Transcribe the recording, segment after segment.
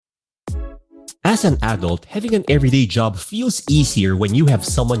As an adult, having an everyday job feels easier when you have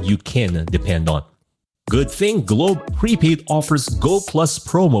someone you can depend on. Good thing Globe Prepaid offers Go Plus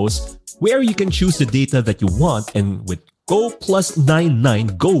promos where you can choose the data that you want, and with Go Plus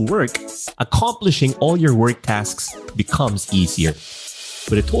 99 Go Work, accomplishing all your work tasks becomes easier.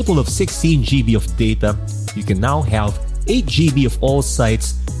 With a total of 16 GB of data, you can now have 8 GB of all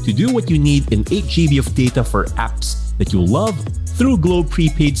sites to do what you need and 8 GB of data for apps that you love through Globe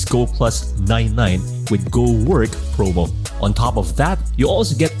Prepaid's Go Plus 99 with Go Work promo. On top of that, you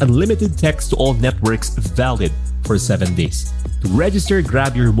also get unlimited text to all networks valid for 7 days. To register,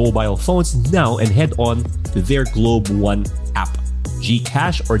 grab your mobile phones now and head on to their Globe One app.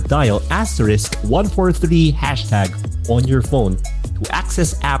 Gcash or dial *143 hashtag on your phone to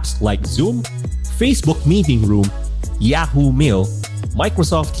access apps like Zoom, Facebook Meeting Room, Yahoo Mail,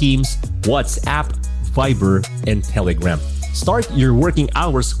 Microsoft Teams, WhatsApp, Viber, and Telegram. Start your working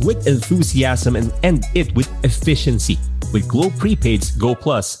hours with enthusiasm and end it with efficiency with Globe Prepaid's Go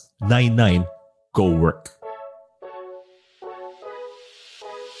Plus 99 Go Work.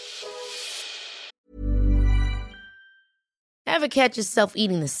 Ever catch yourself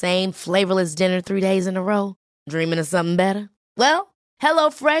eating the same flavorless dinner 3 days in a row? Dreaming of something better? Well,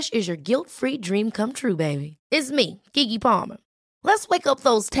 HelloFresh is your guilt-free dream come true, baby. It's me, Keke Palmer. Let's wake up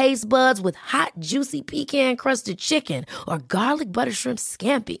those taste buds with hot, juicy pecan-crusted chicken or garlic butter shrimp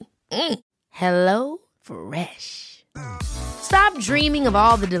scampi. Hello Fresh. Stop dreaming of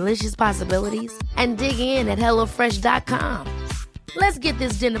all the delicious possibilities and dig in at HelloFresh.com. Let's get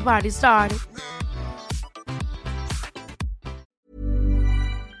this dinner party started.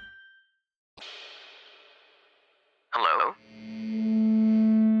 Hello?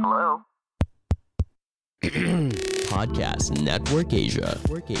 Hello? Podcast Network Asia.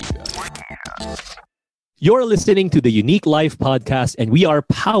 You're listening to the Unique Life podcast, and we are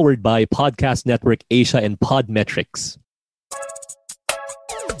powered by Podcast Network Asia and Podmetrics.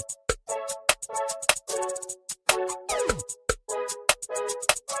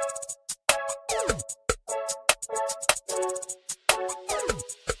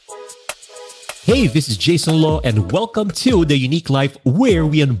 Hey, this is Jason Law, and welcome to The Unique Life, where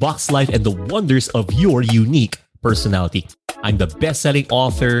we unbox life and the wonders of your unique personality. I'm the best-selling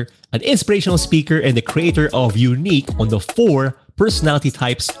author, an inspirational speaker, and the creator of Unique on the 4 personality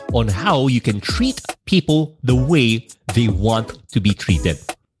types on how you can treat people the way they want to be treated.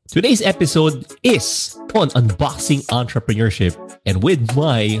 Today's episode is on unboxing entrepreneurship and with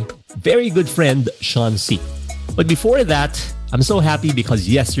my very good friend, Sean C. But before that, I'm so happy because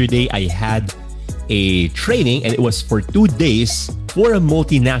yesterday I had a training, and it was for 2 days for a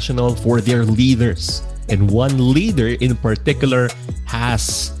multinational for their leaders. And one leader in particular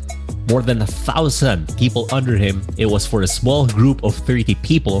has more than 1,000 people under him. It was for a small group of 30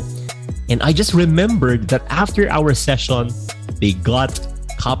 people. And I just remembered that after our session, they got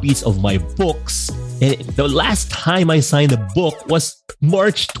copies of my books. And the last time I signed a book was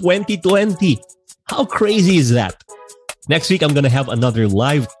March 2020. How crazy is that? Next week, I'm going to have another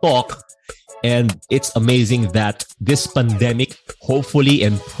live talk. And it's amazing that this pandemic, hopefully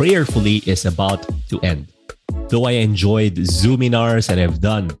and prayerfully, is about to end. Though I enjoyed Zoominars and I've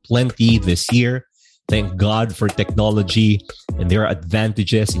done plenty this year, thank God for technology and there are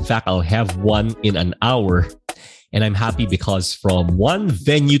advantages. In fact, I'll have one in an hour. And I'm happy because from one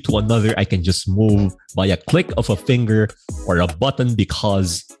venue to another, I can just move by a click of a finger or a button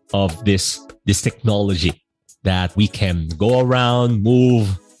because of this technology that we can go around,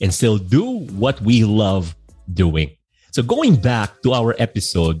 move, and still do what we love doing. So going back to our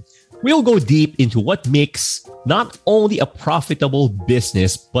episode, we'll go deep into what makes not only a profitable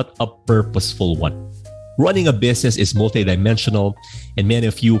business, but a purposeful one. Running a business is multidimensional, and many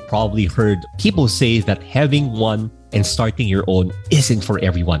of you probably heard people say that having one and starting your own isn't for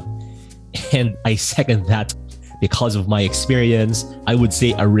everyone. And I second that because of my experience. I would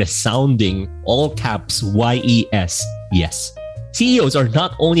say a resounding all caps YES, yes. CEOs are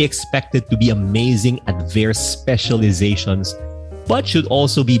not only expected to be amazing at their specializations, but should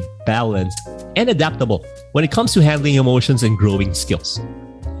also be balanced and adaptable when it comes to handling emotions and growing skills.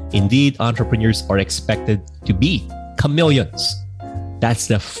 Indeed, entrepreneurs are expected to be chameleons. That's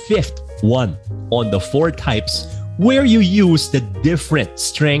the 5th one on the 4 types where you use the different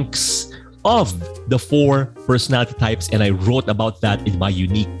strengths of the 4 personality types, and I wrote about that in my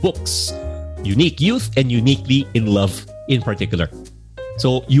unique books, Unique Youth and Uniquely in Love in particular.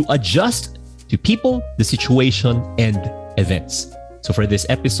 So you adjust to people, the situation, and events. So for this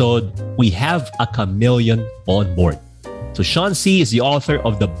episode, we have a chameleon on board. So Sean C. is the author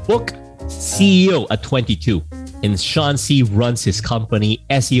of the book CEO at 22. And Sean C runs his company,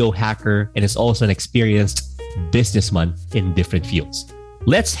 SEO Hacker, and is also an experienced businessman in different fields.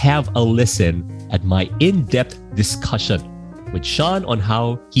 Let's have a listen at my in-depth discussion with Sean on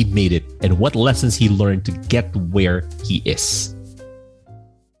how he made it and what lessons he learned to get where he is.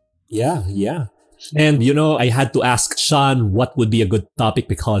 Yeah. And I had to ask Sean what would be a good topic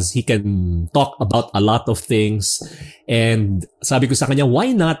because he can talk about a lot of things. And sabi ko sa kanya,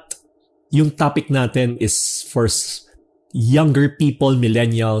 why not yung topic natin is for younger people,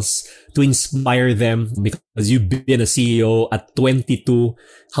 millennials, to inspire them because you've been a CEO at 22.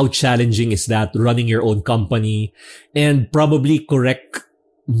 How challenging is that, running your own company? And probably correct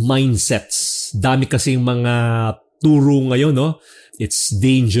mindsets. Dami kasing mga turo ngayon, no? It's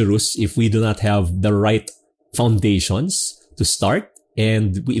dangerous if we do not have the right foundations to start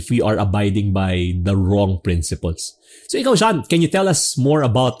and if we are abiding by the wrong principles. So ikaw, Sean, can you tell us more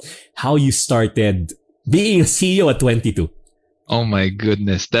about how you started being a CEO at 22? Oh my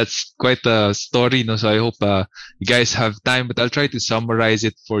goodness, that's quite a story, no? So I hope you guys have time, but I'll try to summarize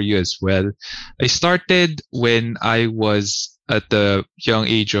it for you as well. I started when I was at the young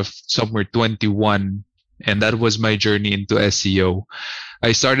age of somewhere 21, and that was my journey into SEO.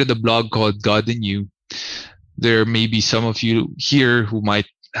 I started a blog called God in You. There may be some of you here who might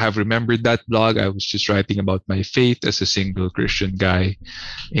have remembered that blog. I was just writing about my faith as a single Christian guy.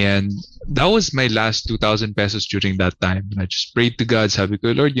 And that was my last 2,000 pesos during that time. And I just prayed to God, sabi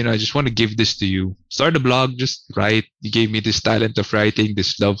ko, Lord, I just want to give this to you. Start a blog, just write. You gave me this talent of writing,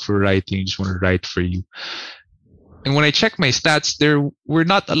 this love for writing. Just want to write for you. And when I checked my stats, there were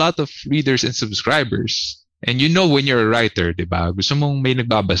not a lot of readers and subscribers. And when you're a writer, diba? Gusto mong may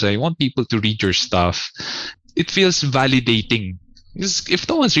nagbabasa, you want people to read your stuff. It feels validating. Because if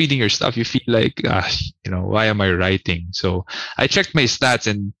no one's reading your stuff, you feel like, why am I writing? So I checked my stats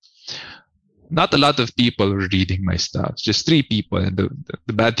and not a lot of people were reading my stuff. Just 3 people. And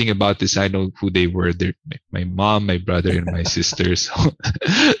the bad thing about this, I know who they were. They're my mom, my brother, and my sister. So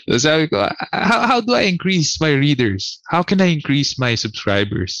sabi ko, how do I increase my readers? How can I increase my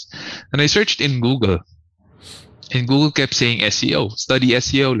subscribers? And I searched in Google. And Google kept saying SEO, study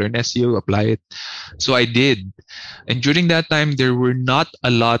SEO, learn SEO, apply it. So I did. And during that time, there were not a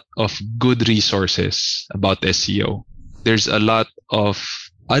lot of good resources about SEO. There's a lot of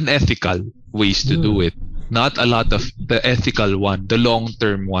unethical ways to do it. Not a lot of the ethical one, the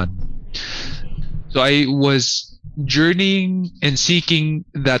long-term one. So I was journeying and seeking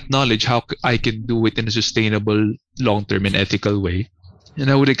that knowledge, how I can do it in a sustainable, long-term, and ethical way. And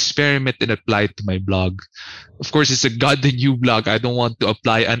I would experiment and apply it to my blog. Of course, it's a God and You blog. I don't want to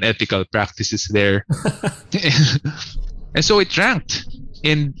apply unethical practices there. And so it ranked.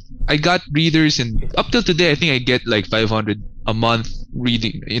 And I got readers, and up till today, I think I get like 500 a month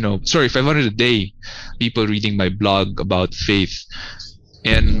reading, 500 a day, people reading my blog about faith.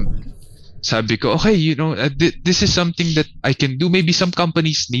 And sabi ko, okay, this is something that I can do. Maybe some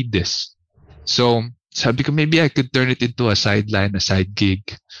companies need this. So sabi ko, maybe I could turn it into a sideline, a side gig.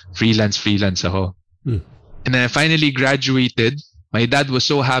 Freelance ako. And then I finally graduated. My dad was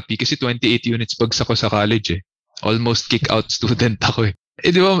so happy kasi 28 units bagsak ko sa college eh. Almost kick-out student ako eh.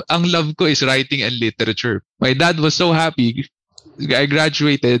 Di ba, ang love ko is writing and literature. My dad was so happy. I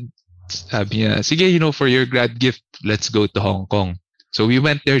graduated. Sabi niya, sige, for your grad gift, let's go to Hong Kong. So we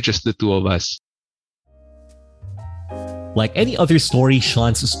went there, just the 2 of us. Like any other story,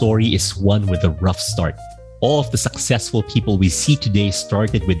 Sean's story is one with a rough start. All of the successful people we see today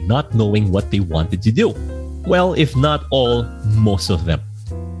started with not knowing what they wanted to do. Well, if not all, most of them.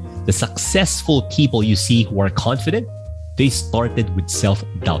 The successful people you see who are confident, they started with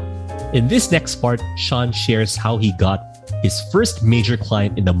self-doubt. In this next part, Sean shares how he got his first major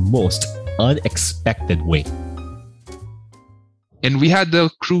client in the most unexpected way. And we had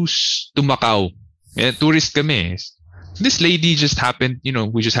the cruise to Macau. Tourist kami. This lady just happened,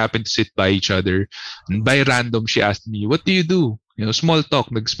 we just happened to sit by each other. And by random, she asked me, what do you do? Small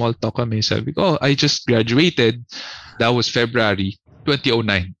talk. Nag-small talk kami. Sabi ko, I just graduated. That was February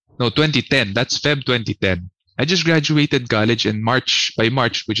 2009. No, 2010. That's Feb 2010. I just graduated college and by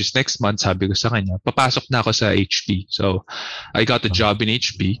March, which is next month, sabi ko sa kanya, papasok na ako sa HP. So I got a job in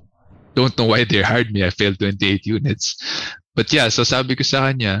HP. Don't know why they hired me. I failed 28 units. But yeah, so sabi ko sa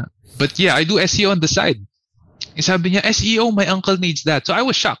kanya, but yeah, I do SEO on the side. Sabi niya, SEO, my uncle needs that. So I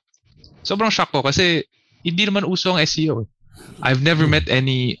was shocked. Sobrang shocked ko kasi hindi naman uso ang SEO. I've never met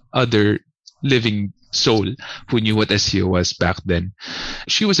any other living soul who knew what SEO was back then.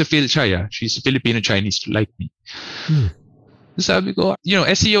 She was a Filchaya. She's Filipino-Chinese like me. Sabi ko,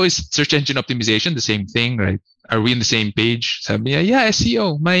 SEO is search engine optimization, the same thing, right? Are we on the same page? Sabi niya, yeah,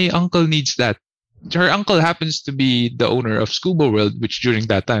 SEO, my uncle needs that. her uncle happens to be the owner of Scuba World, which during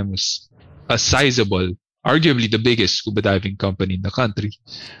that time was a sizable, arguably the biggest scuba diving company in the country.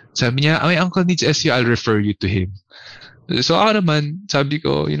 Sabi niya, my uncle needs SEO, I'll refer you to him. So ako naman, sabi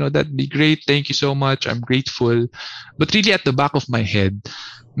ko, that'd be great. Thank you so much. I'm grateful. But really at the back of my head,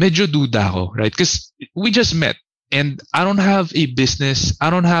 medyo duda ako, right? Because we just met and I don't have a business. I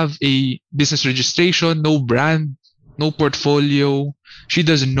don't have a business registration, no brand, no portfolio. She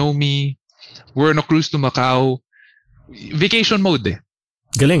doesn't know me. We're on a cruise to Macau. Vacation mode eh.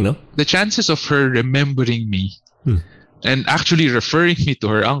 Galing, no? The chances of her remembering me and actually referring me to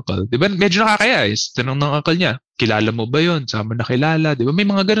her uncle, di ba, medyo nakakaya eh. Tanong ng uncle niya, kilala mo ba yun? Saan mo nakilala? Di ba, may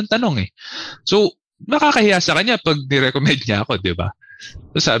mga ganun tanong eh. So, nakakahiya sa kanya pag nirecommend niya ako, di ba?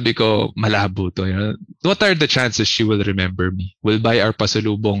 So, sabi ko, malabo to. What are the chances she will remember me? We'll buy our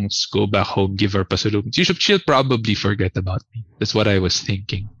pasalubongs, go back home, give her pasalubongs. She'll probably forget about me. That's what I was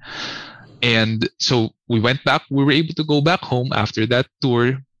thinking. And so we went back. We were able to go back home after that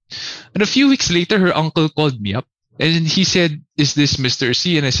tour. And a few weeks later, her uncle called me up. And he said, is this Mr.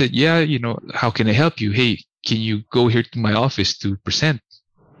 C? And I said, yeah, how can I help you? Hey, can you go here to my office to present?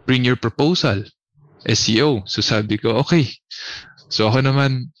 Bring your proposal. SEO. So sabi ko, okay. So ako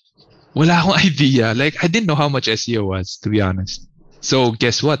naman, wala akong idea. Like, I didn't know how much SEO was, to be honest. So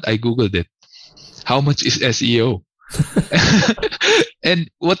guess what? I Googled it. How much is SEO?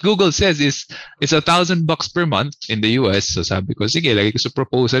 And what Google says is it's $1,000 per month in the US. So sabi ko, sige, lagay ko sa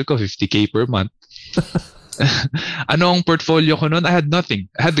proposal ko, 50K per month. Ano ang portfolio ko noon? I had nothing.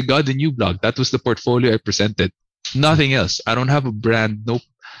 I had the God and You blog. That was the portfolio I presented. Nothing else. I don't have a brand. Nope.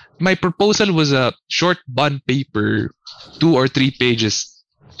 My proposal was a short bond paper, 2 or 3 pages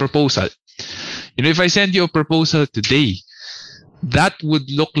proposal. If I send you a proposal today, that would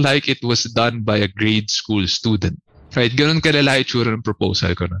look like it was done by a grade school student. Right? Ganun kalala itsura ng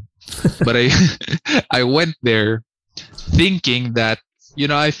proposal ko nun. But I went there thinking that,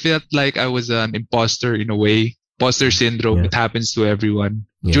 I felt like I was an imposter in a way. Imposter syndrome, yeah. It happens to everyone.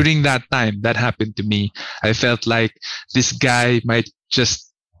 Yeah. During that time, that happened to me. I felt like this guy might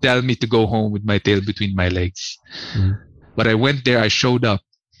just tell me to go home with my tail between my legs. But I went there, I showed up,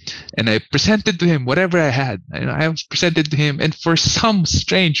 and I presented to him whatever I had. I presented to him, and for some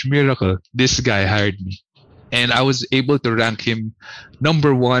strange miracle, this guy hired me. And I was able to rank him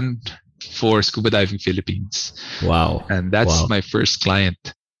number 1 for Scuba Diving Philippines. Wow. And that's my first client.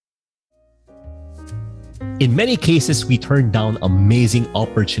 In many cases, we turn down amazing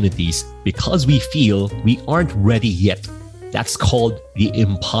opportunities because we feel we aren't ready yet. That's called the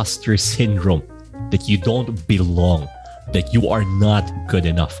imposter syndrome, that you don't belong, that you are not good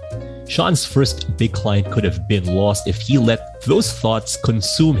enough. Sean's first big client could have been lost if he let those thoughts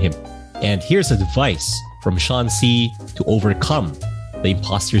consume him. And here's advice from Sean C. to overcome the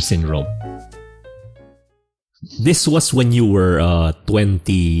imposter syndrome. This was when you were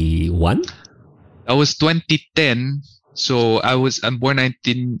 21? I was 2010. So I'm born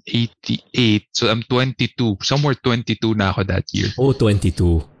 1988. So I'm 22. Somewhere 22 na ako that year. Oh,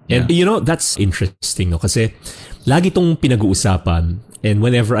 22. And that's interesting, no? Kasi lagi tong pinag-uusapan. And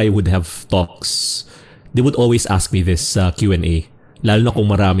whenever I would have talks, they would always ask me this Q&A. Lalo na kung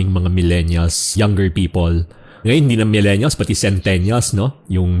maraming mga millennials, younger people. Ngayon, hindi na millennials, pati centennials, no?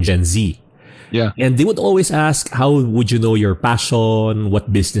 Yung Gen Z. Yeah. And they would always ask, how would you know your passion?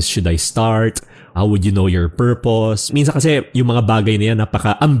 What business should I start? How would you know your purpose? Minsan kasi yung mga bagay na yan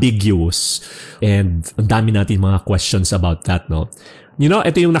napaka-ambiguous. And ang dami natin mga questions about that, no?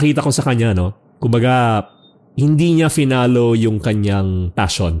 Ito yung nakita ko sa kanya, no? Kumbaga, hindi niya finalo yung kanyang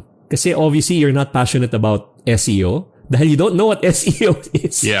passion. Kasi obviously, you're not passionate about SEO dahil you don't know what SEO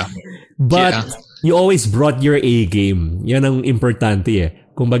is. Yeah. But you always brought your A game. Yan ang importante eh.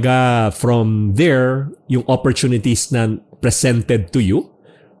 Kumbaga, from there, yung opportunities na presented to you,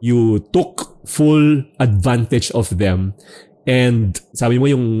 you took full advantage of them. And sabi mo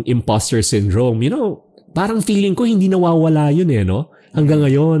yung imposter syndrome, parang feeling ko hindi nawawala yun eh, no? Hanggang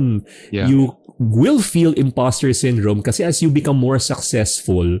ngayon, you will feel imposter syndrome kasi as you become more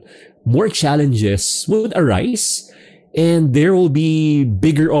successful, more challenges would arise and there will be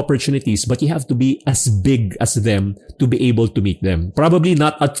bigger opportunities, but you have to be as big as them to be able to meet them. Probably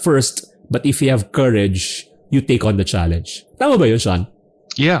not at first, but if you have courage, you take on the challenge. Tama ba yun, Sean?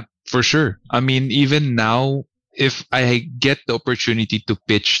 Yeah, for sure. I mean, even now, if I get the opportunity to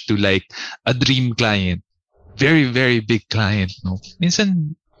pitch to like a dream client, very, very big client, no?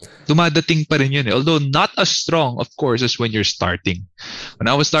 Minsan, dumadating pa rin yun eh. Although not as strong, of course, as when you're starting. When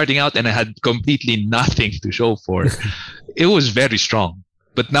I was starting out and I had completely nothing to show for, it was very strong.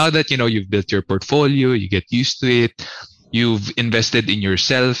 But now that, you've built your portfolio, you get used to it, you've invested in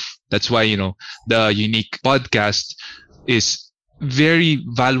yourself, That's why, the Unique podcast is very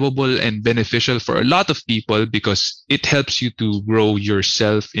valuable and beneficial for a lot of people because it helps you to grow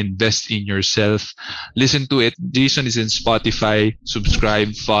yourself, invest in yourself. Listen to it. Jason is in Spotify.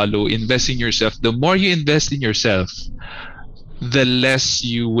 Subscribe, follow, invest in yourself. The more you invest in yourself, the less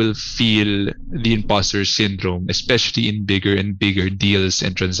you will feel the imposter syndrome, especially in bigger and bigger deals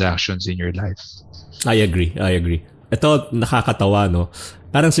and transactions in your life. I agree. Ito, nakakatawa, no?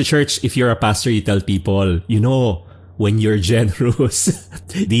 Parang sa church, if you're a pastor, you tell people, when you're generous,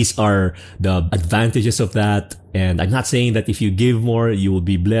 these are the advantages of that. And I'm not saying that if you give more, you will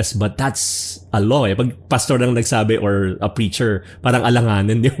be blessed, but that's a law. Pag pastor lang nagsabi or a preacher, parang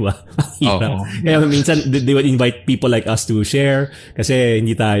alanganin, di ba? Kaya minsan, they would invite people like us to share kasi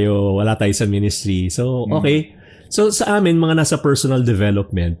wala tayo sa ministry. So, okay. So, sa amin, mga nasa personal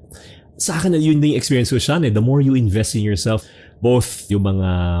development, sa akin, yun yung experience ko siya. The more you invest in yourself, both yung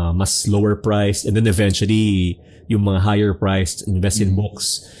mga mas lower priced and then eventually yung mga higher priced, invest in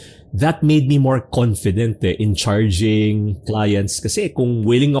books. That made me more confident in charging clients. Kasi kung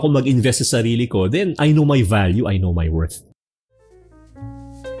willing ako mag-invest sa sarili ko, then I know my value, I know my worth.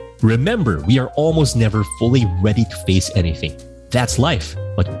 Remember, we are almost never fully ready to face anything. That's life.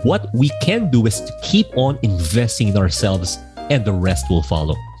 But what we can do is to keep on investing in ourselves and the rest will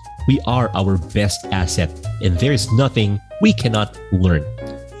follow. We are our best asset and there is nothing we cannot learn.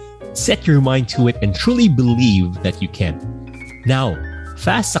 Set your mind to it and truly believe that you can. Now,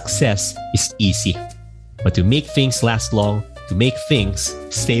 fast success is easy. But to make things last long, to make things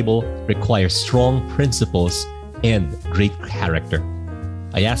stable, requires strong principles and great character.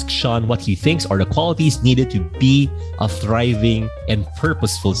 I asked Sean what he thinks are the qualities needed to be a thriving and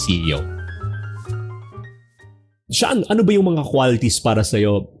purposeful CEO. Sean, ano ba yung mga qualities para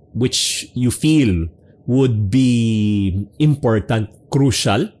sa'yo which you feel would be important,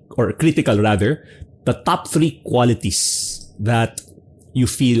 crucial, or critical rather, the top 3 qualities that you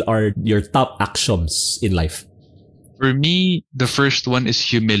feel are your top actions in life? For me, the first one is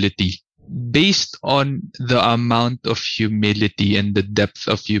humility. Based on the amount of humility and the depth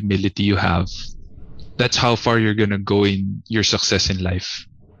of humility you have, that's how far you're going to go in your success in life.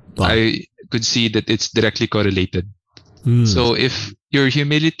 Wow. I could see that it's directly correlated. So if your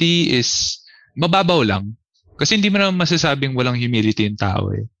humility is mababaw lang, kasi hindi mo naman masasabing walang humility yung tao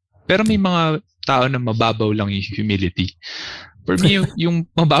eh. Pero may mga tao na mababaw lang yung humility. For me, yung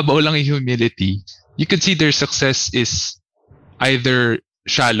mababaw lang yung humility, you could see their success is either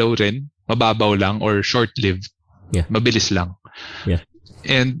shallow rin, mababaw lang, or short-lived. Yeah. Mabilis lang. Yeah.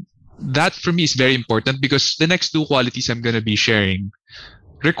 And that for me is very important because the next 2 qualities I'm going to be sharing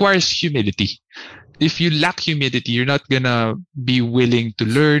requires humility. If you lack humility, you're not going to be willing to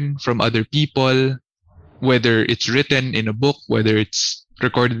learn from other people, whether it's written in a book, whether it's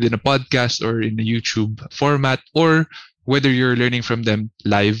recorded in a podcast or in a YouTube format, or whether you're learning from them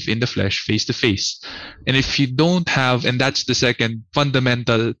live in the flesh, face to face. And if you don't have, and that's the second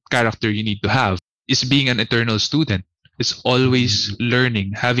fundamental character you need to have, is being an eternal student. It's always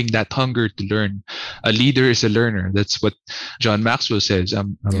learning, having that hunger to learn. A leader is a learner. That's what John Maxwell says.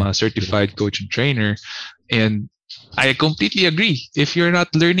 I'm a certified coach and trainer. And I completely agree. If you're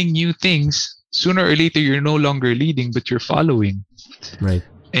not learning new things, sooner or later, you're no longer leading, but you're following. Right.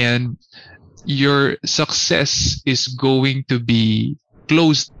 And your success is going to be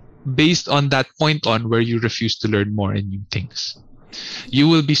closed based on that point on where you refuse to learn more and new things. You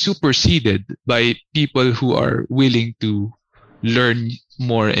will be superseded by people who are willing to learn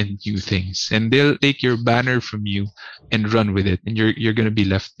more and new things, and they'll take your banner from you and run with it, and you're going to be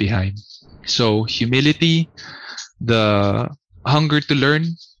left behind. So humility, the hunger to learn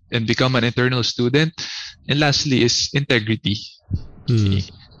and become an eternal student, and lastly is integrity.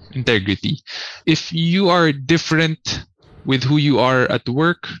 Integrity. If you are different with who you are at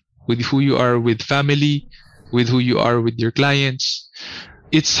work, with who you are with family, with who you are with your clients,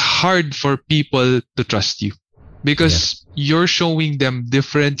 it's hard for people to trust you because you're showing them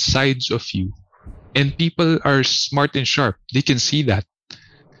different sides of you. And people are smart and sharp. They can see that.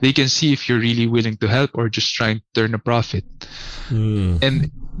 They can see if you're really willing to help or just trying to turn a profit.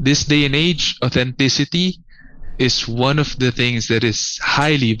 And this day and age, authenticity is one of the things that is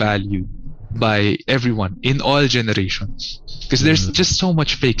highly valued by everyone in all generations. Because there's just so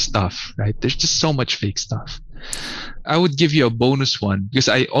much fake stuff, right? There's just so much fake stuff. I would give you a bonus one because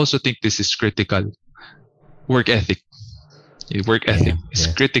I also think this is critical. Work ethic. Work ethic is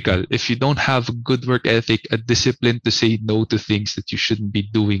critical. If you don't have a good work ethic, a discipline to say no to things that you shouldn't be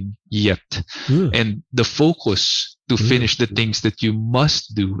doing yet, and the focus to finish the things that you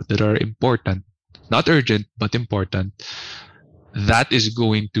must do that are important, not urgent, but important, that is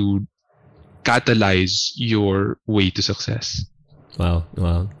going to catalyze your way to success. Wow.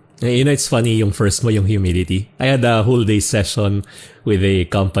 It's funny yung first mo, yung humility. I had a whole day session with a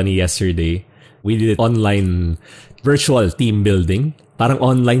company yesterday. We did online virtual team building. Parang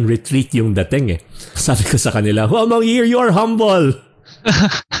online retreat yung dating eh. Sabi ko sa kanila, among here, you are humble.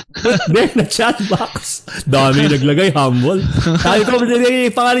 There na chat box. Dami naglagay, humble. Sabi ko,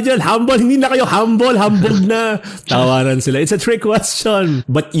 pangalan dyan, humble. Hindi na kayo humble, humbled na. Tawaran sila. It's a trick question.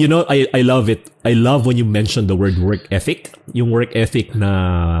 But I love it. I love when you mention the word work ethic. Yung work ethic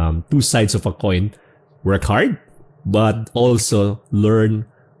na two sides of a coin. Work hard, but also learn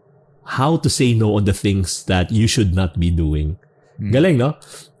how to say no on the things that you should not be doing. Galing, no?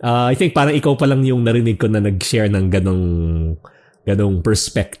 I think parang ikaw pa lang yung narinig ko na nag-share ng ganong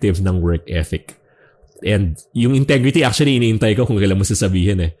perspective ng work ethic. And yung integrity, actually, iniintay ko kung kailan mo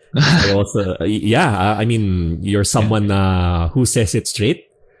sasabihin eh. I also, I mean, you're someone who says it straight.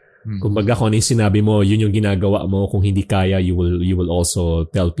 Kumbaga, kung ano yung sinabi mo, yun yung ginagawa mo. Kung hindi kaya, you will also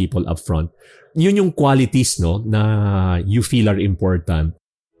tell people upfront. Yun yung qualities, no, na you feel are important.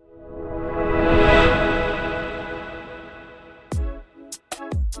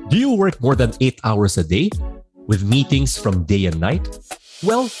 Do you work more than 8 hours a day with meetings from day and night?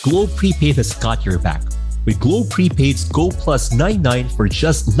 Well, Globe Prepaid has got your back. With Globe Prepaid's Go Plus 99 for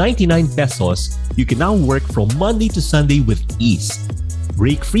just 99 pesos, you can now work from Monday to Sunday with ease.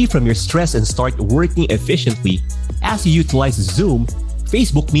 Break free from your stress and start working efficiently as you utilize Zoom,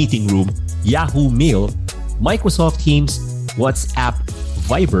 Facebook Meeting Room, Yahoo Mail, Microsoft Teams, WhatsApp,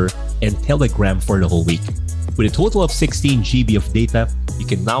 Viber, and Telegram for the whole week. With a total of 16 GB of data, you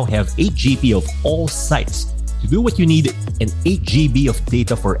can now have 8 GB of all sites to do what you need and 8 GB of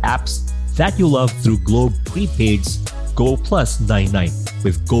data for apps that you love through Globe Prepaid's Go Plus 99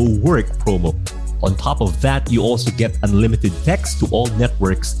 with Go Work promo. On top of that, you also get unlimited text to all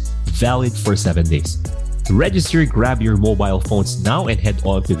networks valid for 7 days. To register, grab your mobile phones now and head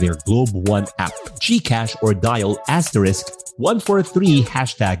on to their Globe One app, GCash, or dial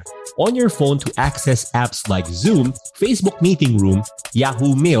 *143# on your phone to access apps like Zoom, Facebook Meeting Room,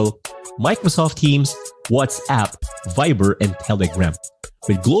 Yahoo Mail, Microsoft Teams, WhatsApp, Viber, and Telegram.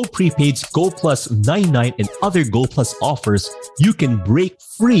 With Globe Prepaid's Go Plus 99 and other Go Plus offers, you can break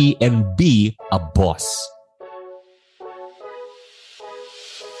free and be a boss.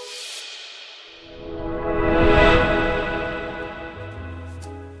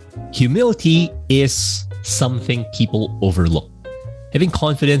 Humility is something people overlook. Having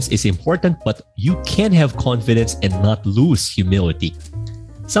confidence is important, but you can have confidence and not lose humility.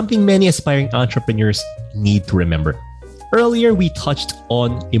 Something many aspiring entrepreneurs need to remember. Earlier, we touched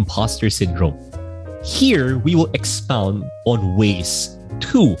on imposter syndrome. Here, we will expound on ways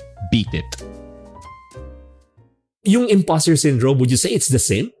to beat it. Yung imposter syndrome, would you say it's the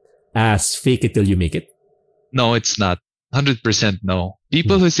same as fake it till you make it? No, it's not. 100% no.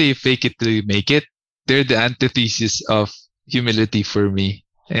 People who say fake it till you make it, they're the antithesis of humility for me.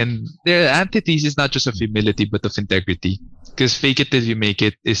 And they're antithesis not just of humility, but of integrity. Because fake it till you make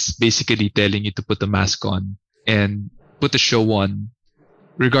it is basically telling you to put a mask on and put a show on,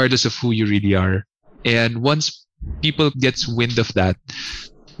 regardless of who you really are. And once people gets wind of that,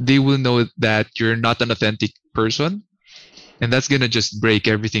 they will know that you're not an authentic person. And that's going to just break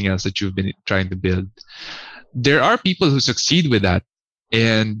everything else that you've been trying to build. There are people who succeed with that.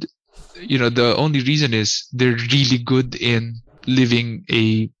 And, the only reason is they're really good in living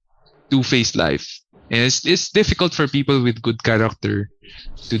a two-faced life. And it's difficult for people with good character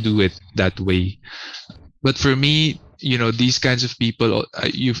to do it that way. But for me, these kinds of people,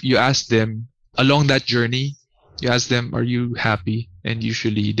 you ask them along that journey, you ask them, are you happy? And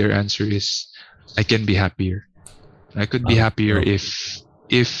usually their answer is, I can be happier. I could be happier if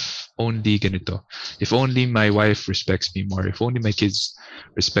only ganito. If only my wife respects me more. If only my kids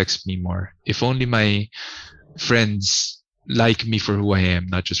respects me more. If only my friends like me for who I am,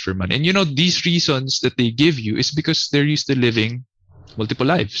 not just for money. And these reasons that they give you is because they're used to living multiple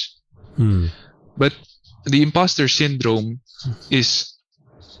lives. But the imposter syndrome is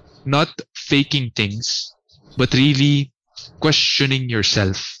not faking things, but really questioning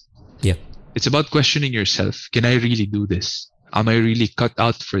yourself. Yeah. It's about questioning yourself. Can I really do this? Am I really cut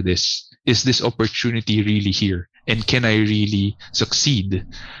out for this? Is this opportunity really here? And can I really succeed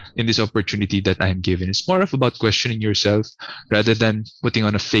in this opportunity that I'm given? It's more of about questioning yourself rather than putting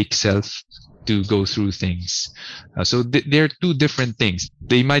on a fake self to go through things. So they're two different things.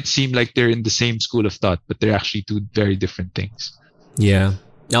 They might seem like they're in the same school of thought, but they're actually two very different things. Yeah.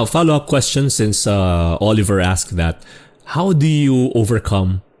 Now, follow-up question, since Oliver asked that. How do you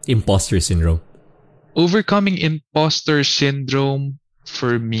overcome imposter syndrome? overcoming imposter syndrome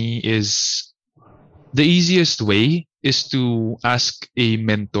for me is the easiest way is to ask a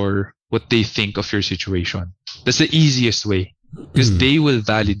mentor what they think of your situation. That's the easiest way because they will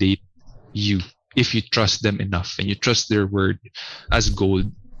validate you if you trust them enough and you trust their word as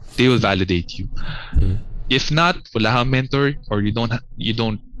gold. They will validate you. If not, wala kang mentor or you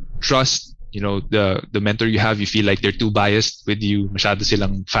don't trust, the mentor you have, you feel like they're too biased with you, masyado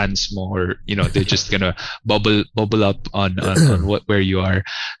silang fans mo, or they're just gonna bubble up on where you are.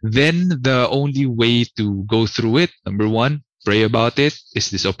 Then the only way to go through it, number one, pray about it. Is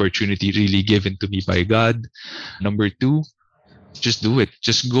this opportunity really given to me by God? Number two, just do it.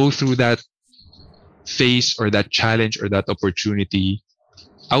 Just go through that phase or that challenge or that opportunity.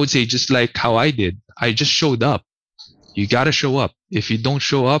 I would say just like how I did. I just showed up. You gotta show up. If you don't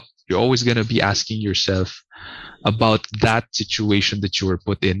show up, you're always gonna be asking yourself about that situation that you were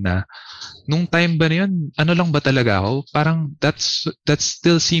put in na, nung time ba na yun, ano lang ba talaga ako? Parang that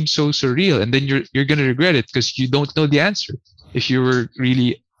still seems so surreal. And then you're gonna regret it because you don't know the answer. If you were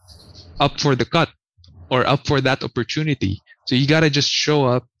really up for the cut or up for that opportunity. So you gotta just show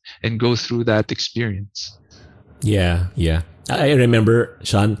up and go through that experience. Yeah. I remember,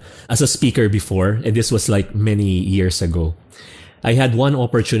 Sean, as a speaker before, and this was like many years ago, I had one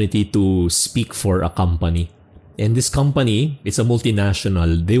opportunity to speak for a company. And this company, it's a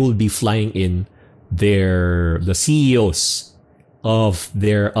multinational. They will be flying in the CEOs of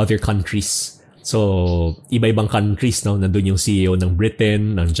their other countries. So, iba-ibang countries, no? Nandun yung CEO ng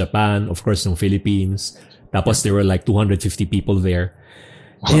Britain, ng Japan, of course, ng Philippines. Tapos there were like 250 people there.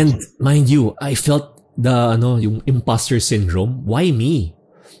 And mind you, I felt yung imposter syndrome. Why me?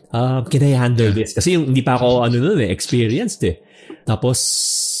 Can I handle this? Kasi hindi pa ako experienced eh.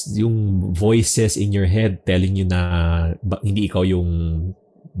 Tapos yung voices in your head telling you na hindi ikaw yung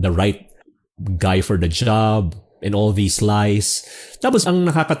the right guy for the job and all these lies. Tapos ang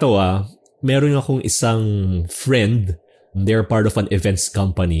nakakatawa, meron akong isang friend, they're part of an events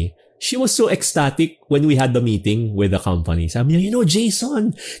company. She was so ecstatic when we had the meeting with the company. Sabi niya,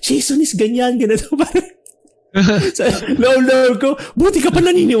 Jason is ganyan, ganito. So, love ko, buti ka pa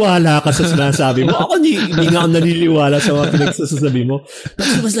naniniwala ka sa sinasabi mo. Ako hindi nga ako naniniwala sa mga pinagsasabi mo. But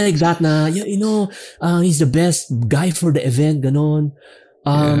she was like that na, he's the best guy for the event, ganon.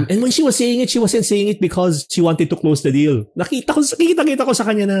 And when she was saying it, she wasn't saying it because she wanted to close the deal. Nakita ko sa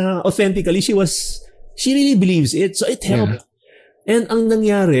kanya na authentically, she really believes it. So it helped. And ang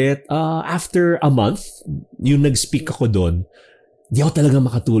nangyari, after a month, yung nag-speak ako doon, di ako talaga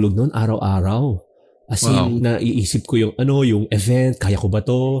makatulog noon araw-araw. As in, naiisip ko yung event, kaya ko ba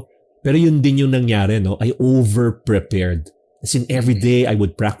to? Pero yun din yung nangyari, no? I over-prepared. As in, every day, I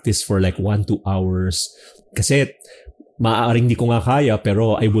would practice for like 1-2 hours. Kasi, maaaring di ko nga kaya,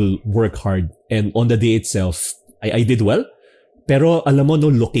 pero I will work hard. And on the day itself, I did well. Pero alam mo, no,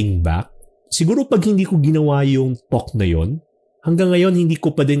 looking back, siguro pag hindi ko ginawa yung talk na yon, hanggang ngayon, hindi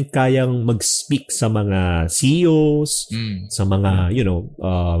ko pa din kayang mag-speak sa mga CEOs, sa mga,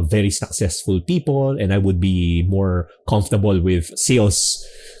 very successful people, and I would be more comfortable with sales,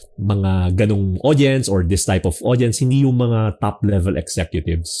 mga ganong audience or this type of audience, hindi yung mga top-level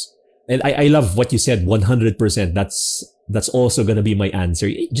executives. And I love what you said, 100%. That's also gonna be my answer.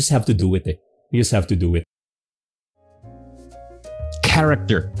 You just have to do it. You just have to do it.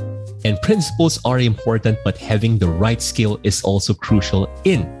 Character and principles are important, but having the right skill is also crucial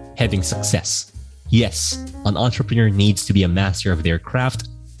in having success. Yes, an entrepreneur needs to be a master of their craft,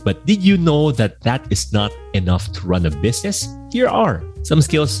 but did you know that is not enough to run a business? Here are some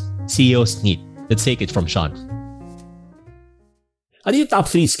skills CEOs need. Let's take it from Sean. Ano yung top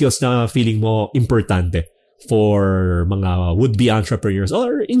 3 skills na feeling mo importante for mga would-be entrepreneurs,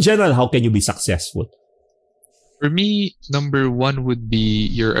 or in general, how can you be successful? For me, number 1 would be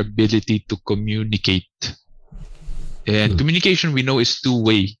your ability to communicate. And communication, we know, is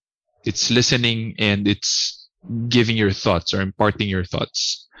two-way. It's listening and it's giving your thoughts or imparting your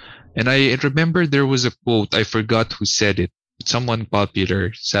thoughts. And I remember there was a quote, I forgot who said it, but someone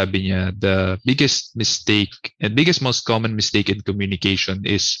popular, sabi niya, the biggest mistake and most common mistake in communication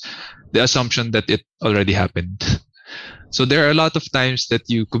is the assumption that it already happened. So there are a lot of times that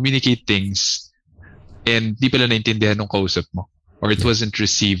you communicate things and di pala naintindihan nung kausap mo, or it wasn't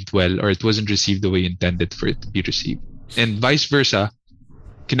received well, or it wasn't received the way you intended for it to be received. And vice versa,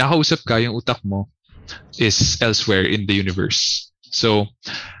 kinakausap ka, yung utak mo is elsewhere in the universe. So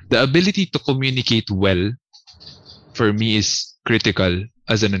the ability to communicate well for me is critical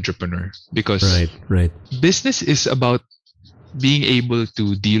as an entrepreneur, because right. business is about being able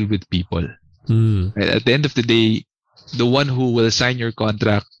to deal with people. Right? At the end of the day, the one who will sign your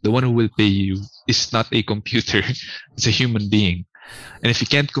contract, the one who will pay you is not a computer. It's a human being. And if you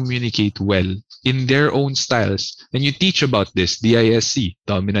can't communicate well in their own styles, and you teach about this, DISC,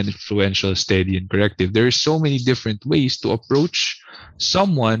 dominant, influential, steady, and corrective. There are so many different ways to approach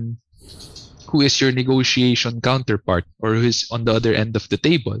someone who is your negotiation counterpart or who is on the other end of the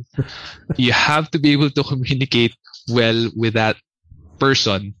table. You have to be able to communicate well with that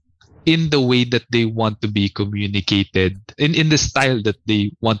person in the way that they want to be communicated, in the style that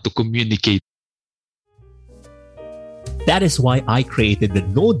they want to communicate. That is why I created the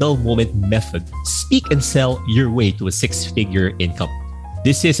no dull moment method. Speak and sell your way to a six-figure income.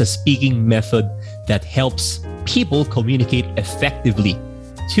 This is a speaking method that helps people communicate effectively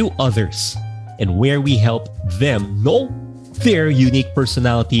to others, and where we help them know their unique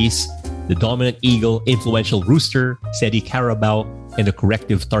personalities, the dominant eagle, influential rooster, steady carabao, and the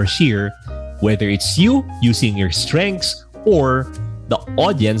corrective tarsier, whether it's you using your strengths or the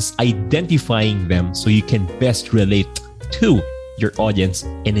audience identifying them so you can best relate to your audience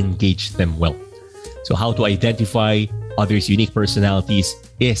and engage them well. So how to identify others' unique personalities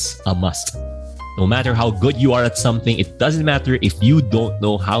is a must. No matter how good you are at something, it doesn't matter if you don't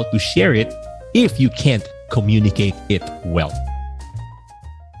know how to share it if you can't communicate it well.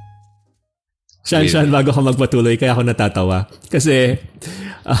 Sean, bago ka magpatuloy, kaya ako natatawa. Kasi,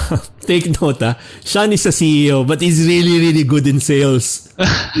 take note Sean is a CEO but he's really, really good in sales.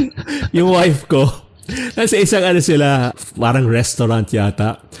 Yung wife ko, nasa isang sila, parang restaurant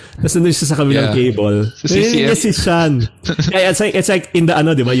yata. Tapos nandun siya sa kabilang table. Yun si Sean. It's like in the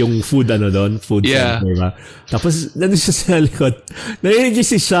di ba, yung food doon, food center, diba? Tapos nandun siya sa likod. Narinig niya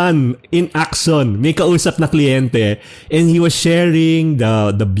si Sean in action. May kausap na kliyente. And he was sharing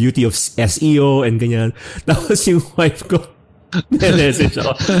the beauty of SEO and ganyan. Tapos yung wife ko, message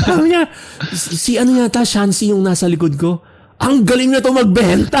ako. Sabi niya, si yata, Shansi yung nasa likod ko. Ang galing na to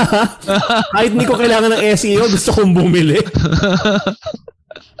magbenta, ha? Kahit hindi ko kailangan ng SEO, gusto kong bumili.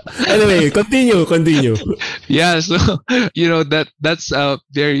 Anyway, continue. Yeah, so, that's a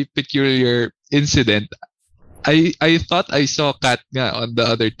very peculiar incident. I thought I saw Kat nga on the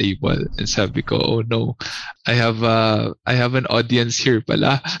other table and sabi ko, oh no, I have an audience here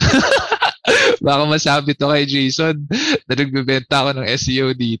pala. Baka masabi to kay Jason na nagbebenta ako ng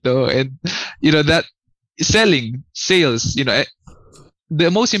SEO dito. And, that sales,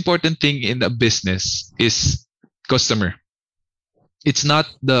 the most important thing in a business is customer. It's not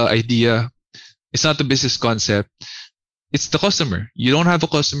the idea. It's not the business concept. It's the customer. You don't have a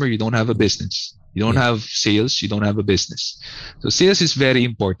customer, you don't have a business. You don't have sales, you don't have a business. So sales is very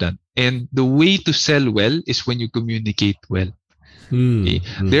important. And the way to sell well is when you communicate well. Okay?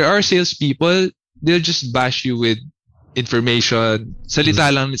 There are salespeople, they'll just bash you with information,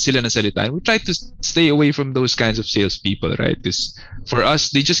 salita lang sila na salita. And we try to stay away from those kinds of salespeople, right? Because for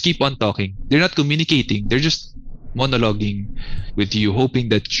us, they just keep on talking. They're not communicating. They're just monologuing with you, hoping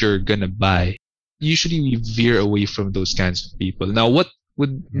that you're gonna buy. Usually, we veer away from those kinds of people. Now, what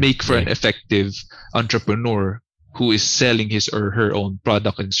would make for an effective entrepreneur who is selling his or her own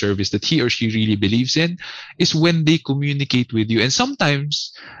product and service that he or she really believes in is when they communicate with you. And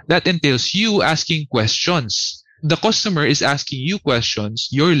sometimes that entails you asking questions. The customer is asking you questions,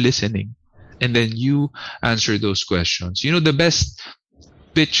 you're listening, and then you answer those questions. The best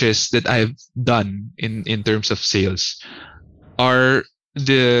pitches that I've done in terms of sales are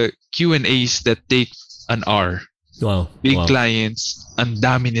the Q&As that take an hour. Wow. Big clients, ang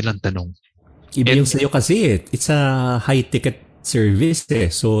dami nilang tanong. Iba yung sa'yo kasi, it's a high-ticket service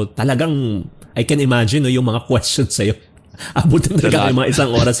So talagang, I can imagine yung mga questions sa'yo. Abutin talaga yung mga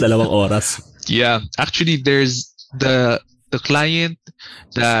isang oras, 2 oras. Yeah, actually, there's the client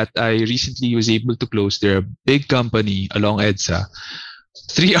that I recently was able to close. They're a big company along EDSA.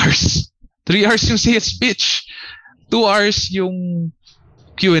 3 hours. 3 hours yung sales pitch. 2 hours yung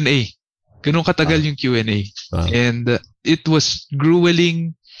Q&A. Ganun katagal yung Q&A. Wow. And it was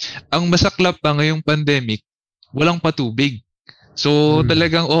grueling. Ang masaklap pa ngayong pandemic, walang patubig. So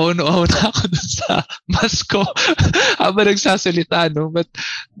talagang na ako dun sa mask ko habang nagsasalita, no? But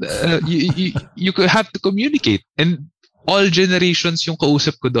you have to communicate. And all generations yung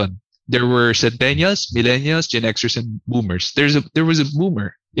kausap ko doon. There were centennials, millennials, Gen Xers, and boomers. There was a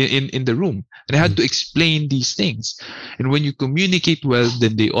boomer in the room. And I had to explain these things. And when you communicate well,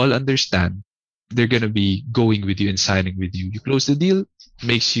 then they all understand. They're going to be going with you and signing with you. You close the deal,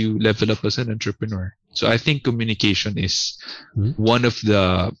 makes you level up as an entrepreneur. So I think communication is one of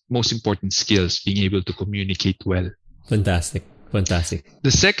the most important skills, being able to communicate well. Fantastic.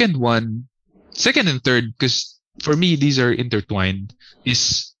 The second and third, because for me, these are intertwined,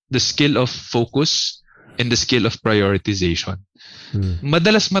 is the skill of focus and the skill of prioritization.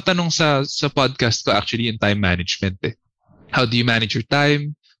 Madalas matanong sa podcast ko actually in time management. How do you manage your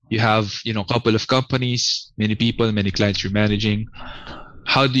time? You have, a couple of companies, many people, many clients you're managing.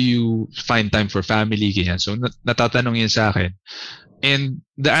 How do you find time for family? Ganyan. So natatanong yan sa akin. And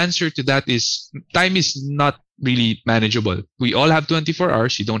the answer to that is time is not really manageable. We all have 24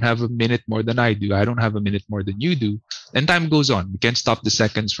 hours. You don't have a minute more than I do. I don't have a minute more than you do. And time goes on. We can't stop the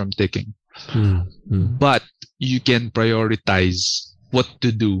seconds from ticking. But you can prioritize what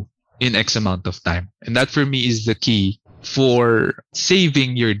to do in X amount of time. And that for me is the key for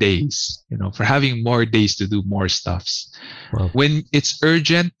saving your days, for having more days to do more stuffs. Wow. When it's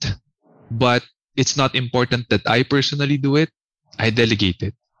urgent, but it's not important that I personally do it, I delegate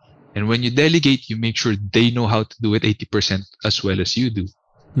it. And when you delegate, you make sure they know how to do it 80% as well as you do.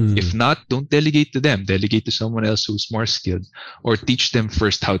 If not, don't delegate to them. Delegate to someone else who's more skilled, or teach them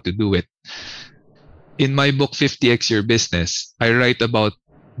first how to do it. In my book, 50X Your Business, I write about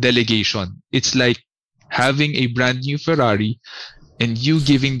delegation. It's like having a brand new Ferrari and you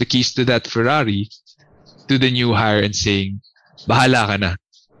giving the keys to that Ferrari to the new hire and saying, bahala ka na.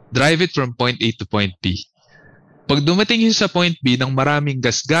 Drive it from point A to point B. Pag dumating yun sa point B ng maraming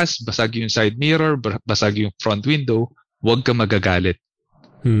gas-gas, basag yung side mirror, basag yung front window, huwag ka magagalit.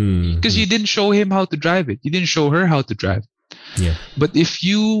 Because you didn't show him how to drive it. You didn't show her how to drive. Yeah. But if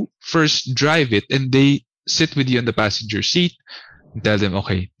you first drive it and they sit with you on the passenger seat and tell them,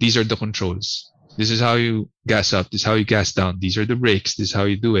 okay, these are the controls. This is how you gas up. This is how you gas down. These are the brakes. This is how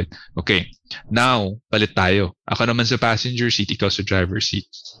you do it. Okay. Now, palit tayo. Ako naman sa passenger seat, ikaw sa driver's seat.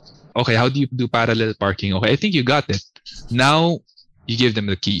 Okay, how do you do parallel parking? Okay, I think you got it. Now, you give them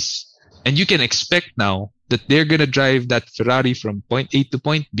the keys. And you can expect now that they're going to drive that Ferrari from point A to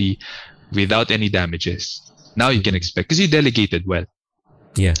point B without any damages. Now you can expect, because you delegated well.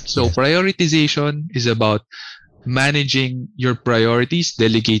 Yeah. So prioritization is about managing your priorities,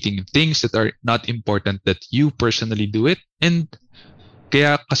 delegating things that are not important that you personally do it. And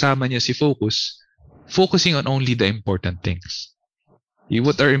kaya kasama niya si focus, focusing on only the important things.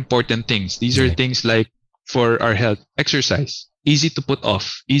 What are important things? These are things like, for our health, exercise. Easy to put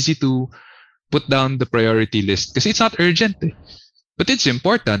off. Easy to put down the priority list. Because it's not urgent. But it's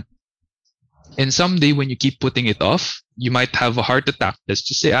important. And someday when you keep putting it off, you might have a heart attack. Let's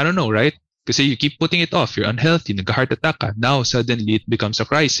just say, I don't know, right? Because you keep putting it off. You're unhealthy. Nag-heart attack ka. Now, suddenly, it becomes a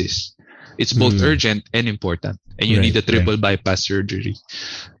crisis. It's both urgent and important. And you need a triple bypass surgery.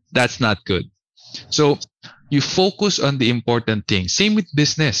 That's not good. So, you focus on the important things. Same with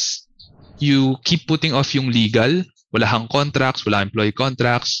business. You keep putting off yung legal. Wala kang contracts, wala employee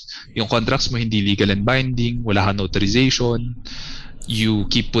contracts. Yung contracts mo hindi legal and binding. Wala kang notarization. You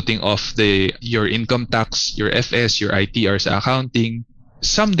keep putting off your income tax, your FS, your ITR sa accounting.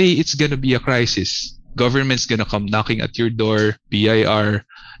 Someday, it's gonna be a crisis. Government's gonna come knocking at your door, BIR,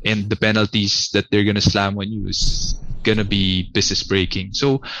 and the penalties that they're gonna slam on you is gonna be business breaking.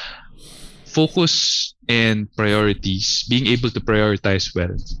 So, focus and priorities, being able to prioritize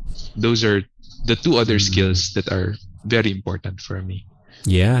well. Those are the two other skills that are very important for me.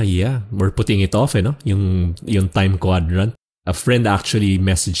 Yeah. We're putting it off, no? Yung time quadrant. A friend actually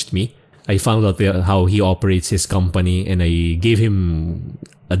messaged me. I found out how he operates his company and I gave him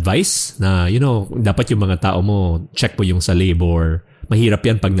advice na, dapat yung mga tao mo, check mo yung sa labor. Mahirap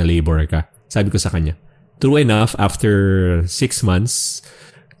yan pag na-labor ka. Sabi ko sa kanya. True enough, after 6 months,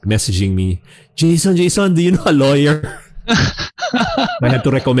 messaging me, Jason, do you know a lawyer? I had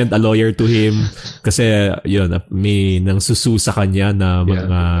to recommend a lawyer to him kasi may nang susu sa kanya na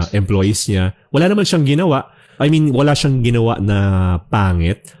mga employees niya. Wala naman siyang ginawa. Wala siyang ginawa na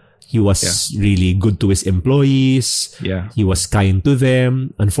pangit. He was really good to his employees. Yeah. He was kind to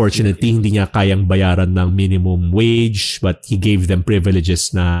them. Unfortunately, hindi niya kayang bayaran ng minimum wage, but he gave them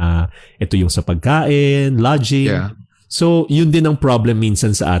privileges na ito yung sa pagkain, lodging. Yeah. So, yun din ang problem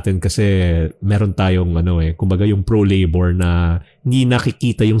minsan sa atin kasi meron tayong kumbaga yung pro-labor na hindi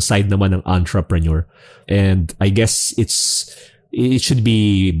nakikita yung side naman ng entrepreneur. And I guess it should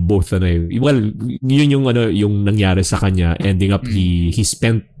be both well, yun yung nangyari sa kanya. Ending up he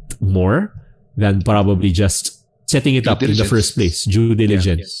spent more than probably just setting it up in the first place. Due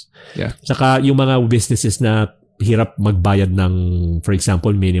diligence. Yeah. Saka yung mga businesses na hirap magbayad ng, for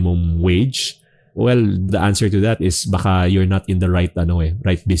example, minimum wage. Well, the answer to that is baka you're not in the right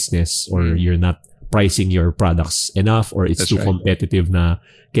business, or you're not pricing your products enough, or it's too competitive na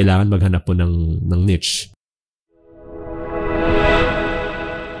kailangan maghanap po ng niche.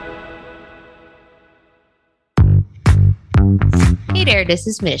 Hey there, this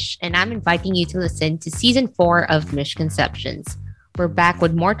is Mish, and I'm inviting you to listen to Season 4 of Misconceptions. We're back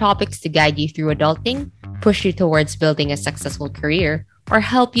with more topics to guide you through adulting, push you towards building a successful career, or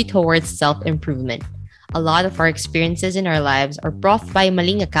help you towards self-improvement. A lot of our experiences in our lives are brought by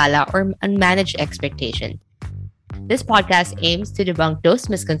maling akala or unmanaged expectation. This podcast aims to debunk those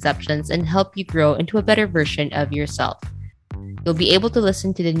misconceptions and help you grow into a better version of yourself. You'll be able to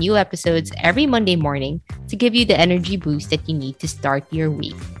listen to the new episodes every Monday morning to give you the energy boost that you need to start your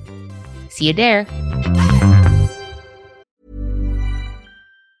week. See you there!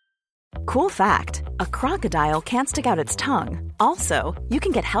 Cool fact, a crocodile can't stick out its tongue. Also, you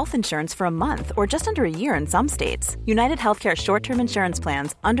can get health insurance for a month or just under a year in some states. United Healthcare short-term insurance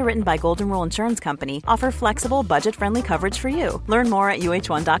plans, underwritten by Golden Rule Insurance Company, offer flexible, budget-friendly coverage for you. Learn more at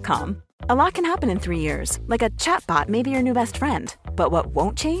uh1.com. A lot can happen in 3 years, like a chatbot may be your new best friend. But what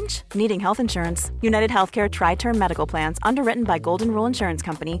won't change? Needing health insurance. United Healthcare Tri-Term Medical Plans, underwritten by Golden Rule Insurance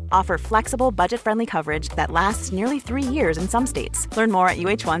Company, offer flexible, budget-friendly coverage that lasts nearly 3 years in some states. Learn more at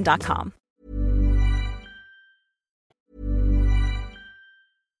uh1.com.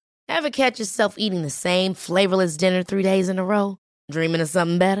 Ever catch yourself eating the same flavorless dinner 3 days in a row? Dreaming of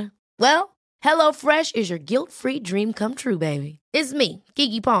something better? Well, HelloFresh is your guilt-free dream come true, baby. It's me,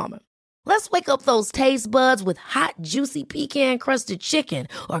 Keke Palmer. Let's wake up those taste buds with hot, juicy pecan-crusted chicken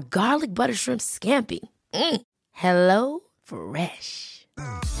or garlic butter shrimp scampi. Hello Fresh.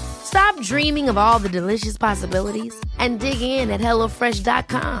 Stop dreaming of all the delicious possibilities and dig in at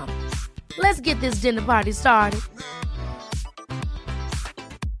HelloFresh.com. Let's get this dinner party started.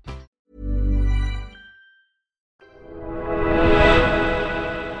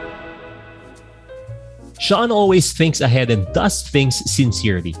 Sean always thinks ahead and does things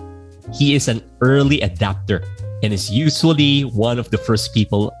sincerely. He is an early adapter and is usually one of the first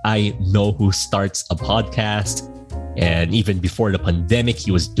people I know who starts a podcast. And even before the pandemic,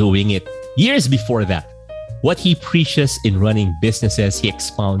 he was doing it years before that. What he preaches in running businesses, he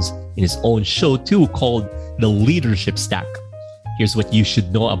expounds in his own show too, called The Leadership Stack. Here's what you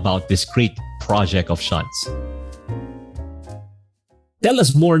should know about this great project of Sean's. Tell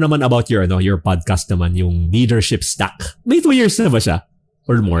us more naman about your podcast naman, yung Leadership Stack. May 2 years na ba siya?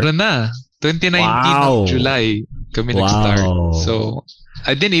 Or more? Wala na. 2019 Wow. of July kami nag-start. So,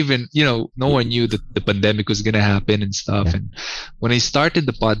 I didn't even, no one knew that the pandemic was going to happen and stuff. Yeah. And when I started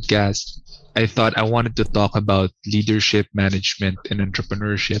the podcast, I thought I wanted to talk about leadership, management, and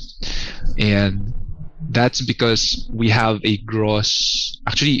entrepreneurship. And that's because we have a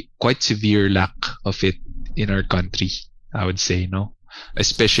actually quite severe lack of it in our country, I would say, no?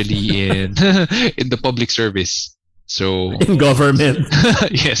 Especially in in the public service. So In government.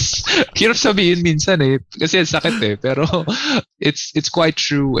 yes. Hirap sabihin minsan kasi sakit pero it's quite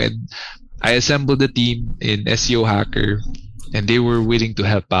true. And I assembled a team in SEO Hacker and they were willing to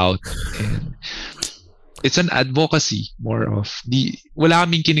help out. And it's an advocacy more of wala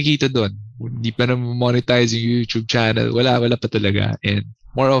kaming kinikita doon. Hindi pa na monetize yung YouTube channel. Wala pa talaga. And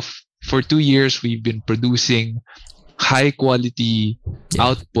more of for 2 years we've been producing high quality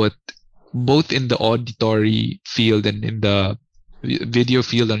output both in the auditory field and in the video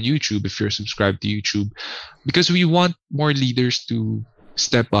field on YouTube if you're subscribed to YouTube, because we want more leaders to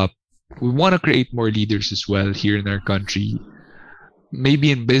step up. We want to create more leaders as well here in our country.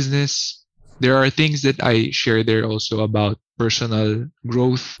 Maybe in business, there are things that I share there also about personal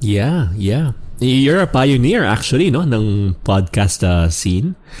growth. Yeah. You're a pioneer actually, no, ng podcast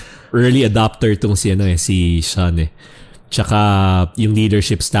scene. Early adopter tong si Sean Tsaka yung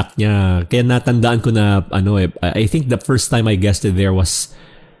leadership stack niya. Kaya natandaan ko na I think the first time I guested there was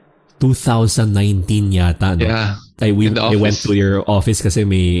 2019 yata, no? Yeah. I went to your office kasi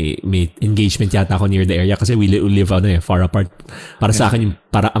may engagement yata ako near the area kasi we live far apart. Para sa akin,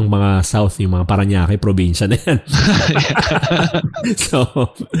 para ang mga south, yung mga Paranaque, probinsya na yan. So,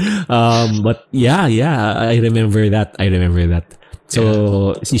 but yeah, I remember that.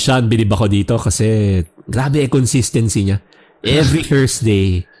 So, si Sean, bilib ako dito kasi grabe consistency niya. Every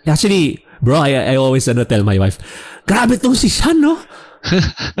Thursday. Actually, bro, I always tell my wife, grabe tong si Sean, no?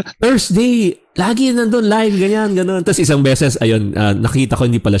 Thursday, lagi nandun live, ganyan. Tapos isang beses, nakita ko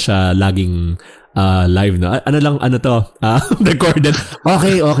hindi pala siya laging live na. Recorded.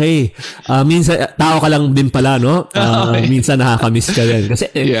 Okay. Minsan, tao ka lang din pala, no? Minsan nakakamiss ka din. Kasi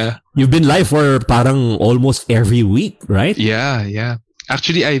you've been live for parang almost every week, right? Yeah.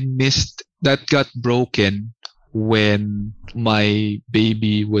 Actually, I missed that got broken when my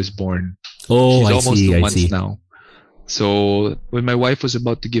baby was born. Oh, She's almost 2 months I see. now. So, when my wife was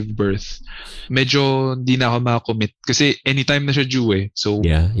about to give birth, medyo hindi na ako makakommit. Kasi anytime na siya due So,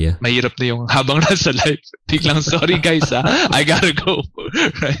 yeah. mahirap na yung habang nasa live. Biglang, sorry guys I gotta go.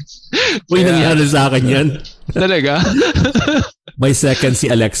 Right? Uy, nangyari sa akin yan. Talaga? My second si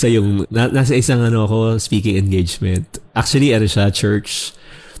Alexa yung nasa isang ako speaking engagement. Actually siya church.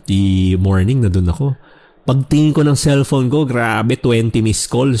 The morning na doon ako. Pagtingin ko ng cellphone ko, grabe 20 missed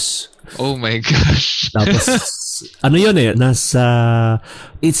calls. Oh my gosh. Tapos yun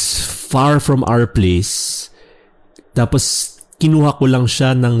it's far from our place. Tapos kinuha ko lang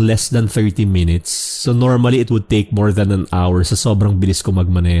siya ng less than 30 minutes. So normally it would take more than an hour sa sobrang bilis ko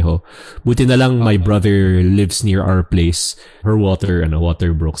magmaneho. Buti na lang my brother lives near our place. Her water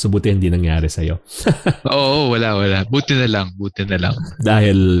broke. So buti hindi nangyari sa'yo. Oo, wala. Buti na lang.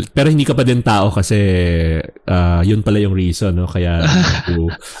 Dahil, pero hindi ka pa din tao kasi yun pala yung reason, no? Kaya to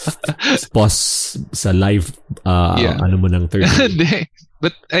pause sa live mo ng 30 minutes.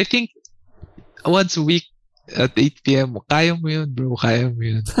 But I think once a week at 8 p.m. Kaya mo yun, bro. Kaya mo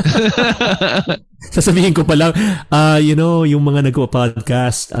yun. Sasabihin ko pa lang, yung mga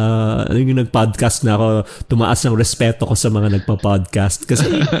nagpa-podcast, yung nag-podcast na ako, tumaas ng respeto ko sa mga nagpa-podcast. Kasi,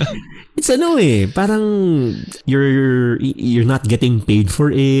 it's parang you're not getting paid for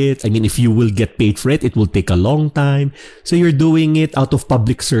it. I mean, if you will get paid for it, it will take a long time. So, you're doing it out of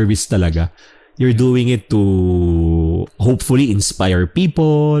public service talaga. You're doing it to hopefully inspire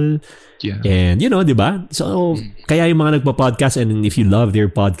people. Yeah. And, diba? So, kaya yung mga nagpa-podcast, and if you love their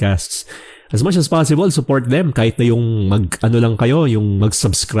podcasts, as much as possible, support them. Kahit na yung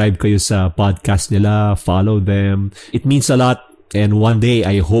mag-subscribe kayo sa podcast nila, follow them. It means a lot. And one day,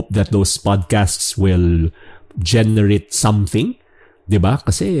 I hope that those podcasts will generate something. Diba?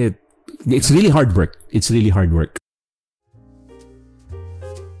 Kasi it's really hard work.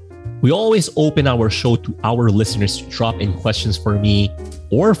 We always open our show to our listeners to drop in questions for me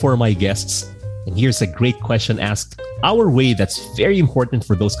or for my guests. And here's a great question asked our way that's very important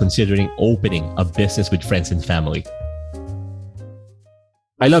for those considering opening a business with friends and family.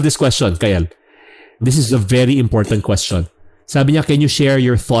 I love this question, Kayal. This is a very important question. Sabi niya, can you share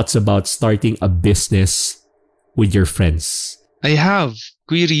your thoughts about starting a business with your friends? I have.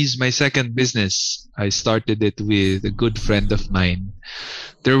 Queries, my second business. I started it with a good friend of mine.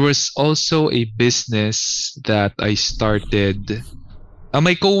 There was also a business that I started.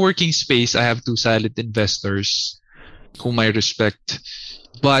 My co-working space, I have 2 silent investors whom I respect.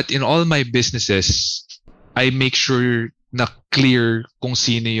 But in all my businesses, I make sure na clear kung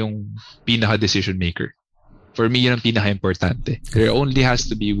sino yung pinaka-decision maker. For me, yun ang pinaka-importante. There only has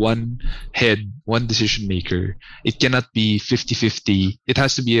to be one head, one decision maker. It cannot be 50-50. It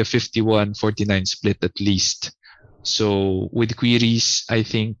has to be a 51-49 split at least. So with queries, I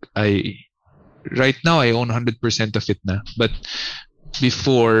think right now I own 100% of it na. But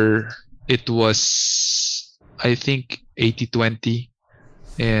before, it was, I think, 80-20.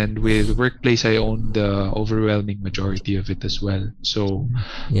 And with workplace, I own the overwhelming majority of it as well. So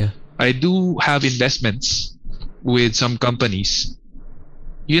yeah, I do have investments with some companies.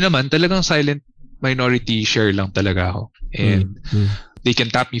 Yun naman, talagang silent minority share lang talaga ako. And they can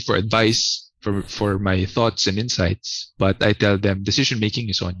tap me for advice, for my thoughts and insights. But I tell them, decision making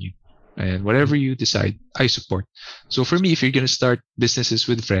is on you. And whatever you decide, I support. So for me, if you're gonna start businesses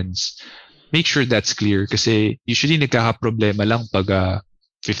with friends, make sure that's clear. Kasi usually nagkakaproblema lang pag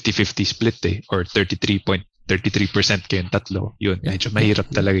 50-50 split or 33% kayong tatlo. Yun, medyo mahirap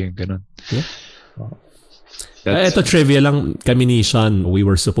talaga yung ganun. Yeah. Ito trivia lang, kami ni Sean, we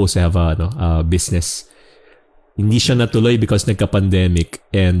were supposed to have a business. Hindi siya natuloy because nagka-pandemic.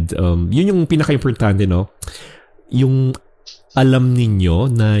 And yun yung pinaka-importante, no? Yung alam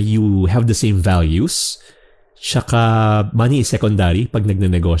ninyo na you have the same values, tsaka money is secondary pag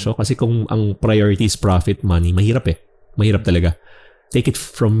nagnenegosyo. Kasi kung ang priority is profit, money, mahirap Mahirap talaga. Take it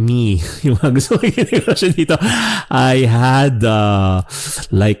from me, yung mga gusto ko yung negosyo dito. I had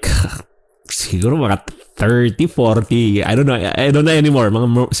siguro mga 30, 40, I don't know anymore.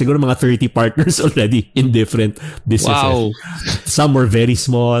 Siguro mga 30 partners already in different businesses. Wow. Some were very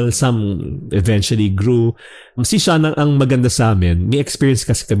small, some eventually grew. Si Sean, ang maganda sa amin, may experience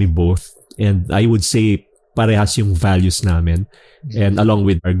kasi kami both. And I would say, parehas yung values namin. And along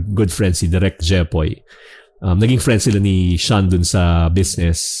with our good friend, si Direct Jepoy. Naging friends sila ni Sean dun sa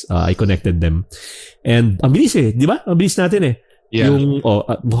business. I connected them. And ang bilis di ba? Ang bilis natin Yeah. Yung,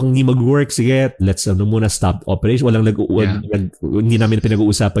 mukhang hindi mag-work, sige, let's muna stop operation. Hindi namin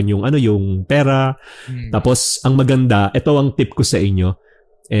pinag-uusapan yung pera. Tapos, ang maganda, ito ang tip ko sa inyo.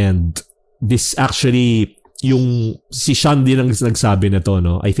 And this actually, yung si Sean din ang nagsabi na to,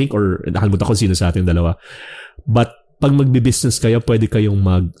 no? I think, or nakalimutan ko sino sa ating dalawa. But, pag magbi-business kayo, pwede kayong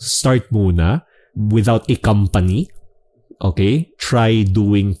mag-start muna without a company. Okay? Try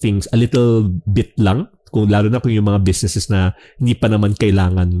doing things a little bit lang. Lalo na kung yung mga businesses na hindi pa naman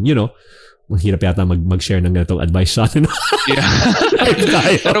kailangan, Hirap yata mag-share ng ganitong advice siya. Yeah.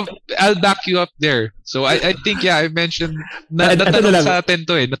 Pero I'll back you up there. So I think, I mentioned, natanong sa atin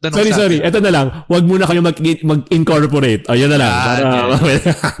to eh. Sorry. Ito na lang. Huwag muna kayo mag-incorporate. Ayun na lang.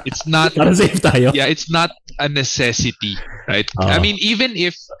 It's not, para safe tayo. Yeah, it's not a necessity, right? I mean, even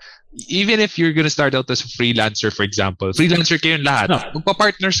if you're gonna start out as a freelancer, for example, freelancer kayong lahat.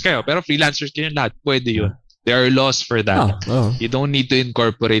 Magpa-partners kayo, pero freelancers kayong lahat. Pwede yun. There are laws for that. You don't need to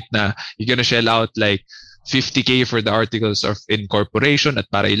incorporate na you're gonna shell out like 50K for the articles of incorporation at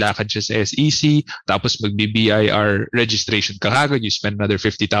para ilakad siya sa SEC, tapos magbi-BIR registration ka kagad, you spend another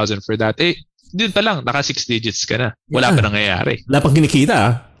 50,000 for that. Dun pa lang, naka 6 digits ka na. Wala pa nangyayari. Wala pang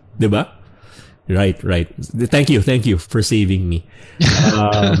kinikita, di ba? Right. Thank you for saving me.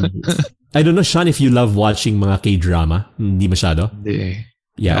 I don't know, Sean, if you love watching mga K-drama. Hindi masyado? Hindi.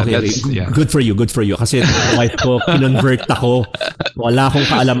 Yeah, okay. Good for you. Kasi wife ko, kinonvert ako. Wala akong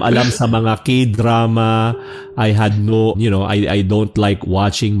kaalam-alam sa mga K-drama. I had no, I don't like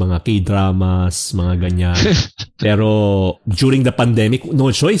watching mga K-dramas, mga ganyan. Pero during the pandemic, no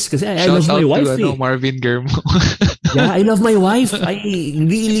choice. Kasi I love my wife. To, Marvin Gaye mo. Yeah, I love my wife. I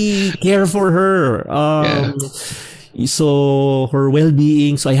really care for her. So, her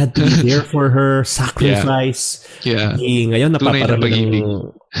well-being. So, I had to be there for her. Sacrifice. Yeah. Ngayon, napaparami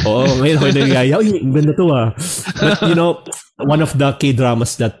ng... ngayon ako nagigaya. Ganda to But, one of the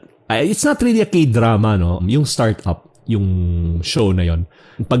K-dramas that... it's not really a K-drama, no? Yung startup, yung show na yon.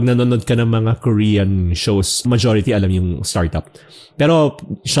 Pag nanonood ka ng mga Korean shows, majority alam yung startup. Pero,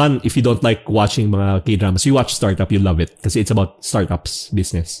 Sean, if you don't like watching mga K-dramas, you watch startup, you love it. Kasi it's about startups,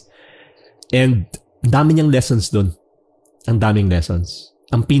 business. And, dami niyang lessons dun. Ang daming lessons.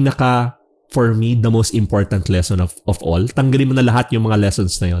 Ang pinaka, for me, the most important lesson of all, tanggalin mo na lahat yung mga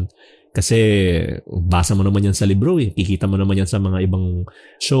lessons na yon. Kasi, basa mo naman yan sa libro eh. Kikita mo naman yan sa mga ibang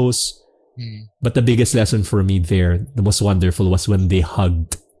shows. But the biggest lesson for me there, the most wonderful, was when they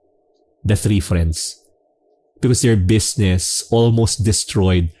hugged the 3 friends. Because their business almost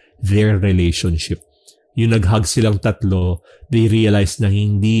destroyed their relationship. Yung nag-hug silang tatlo, they realized na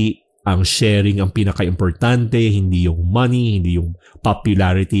hindi ang sharing ang pinaka-importante, hindi yung money, hindi yung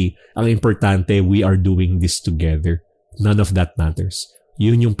popularity. Ang importante, we are doing this together. None of that matters.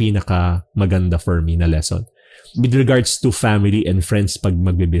 Yun yung pinaka-maganda for me na lesson. With regards to family and friends pag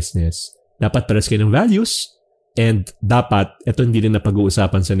magbe-business, dapat pares kayo ng values, and dapat, ito hindi rin na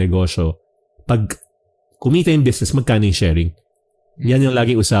pag-uusapan sa negosyo, pag kumita yung business, magkano yung sharing? Yan yung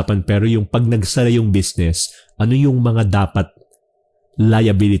laging usapan, pero yung pag nagsara yung business, ano yung mga dapat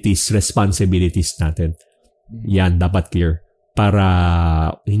liabilities, responsibilities natin. Yan, dapat clear. Para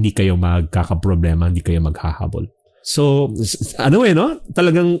hindi kayo magkakaproblema, hindi kayo maghahabol. So, no?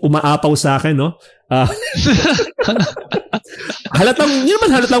 Talagang umaapaw sa akin, no?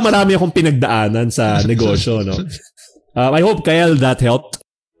 Halatang marami akong pinagdaanan sa negosyo, no? I hope, Kyle, that helped.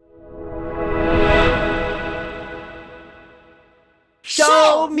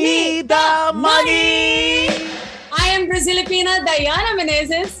 Show me the money! I am Brazilipina Diana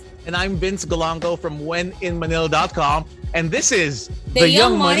Menezes. And I'm Vince Golongo from WhenInManila.com. And this is the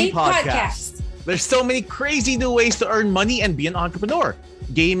Young Money Podcast. There's so many crazy new ways to earn money and be an entrepreneur.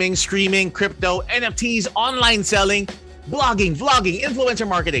 Gaming, streaming, crypto, NFTs, online selling, blogging, vlogging, influencer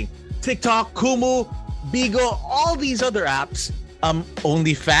marketing, TikTok, Kumu, Bigo, all these other apps,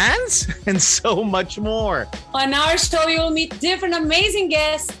 OnlyFans, and so much more. On our show, you'll meet different amazing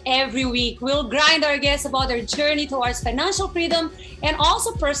guests every week. We'll grind our guests about their journey towards financial freedom and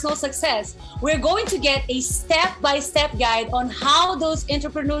also personal success. We're going to get a step-by-step guide on how those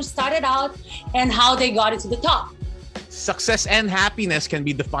entrepreneurs started out and how they got it to the top. Success and happiness can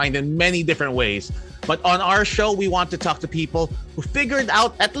be defined in many different ways. But on our show, we want to talk to people who figured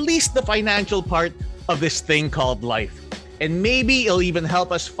out at least the financial part of this thing called life. And maybe it'll even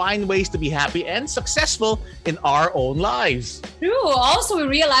help us find ways to be happy and successful in our own lives. True. Also, we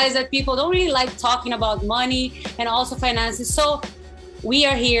realize that people don't really like talking about money and also finances. So we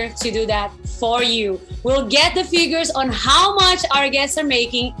are here to do that for you. We'll get the figures on how much our guests are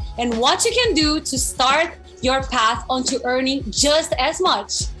making and what you can do to start your path onto earning just as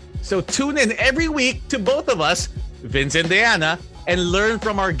much. So tune in every week to both of us, Vince and Diana, and learn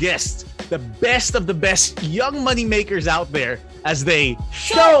from our guests, the best of the best young money makers out there, as they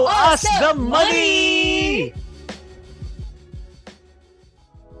show us the money!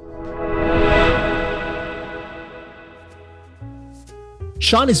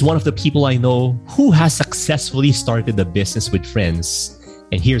 Sean is one of the people I know who has successfully started a business with friends.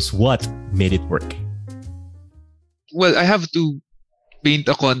 And here's what made it work. Well, I have to paint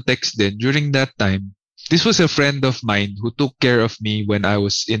a context then. During that time, this was a friend of mine who took care of me when I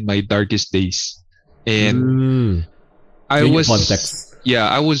was in my darkest days. And I Yun yung was, context.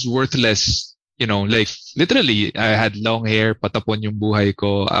 I was worthless. Like literally, I had long hair, patapon yung buhay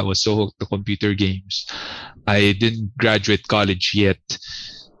ko. I was so hooked to computer games. I didn't graduate college yet.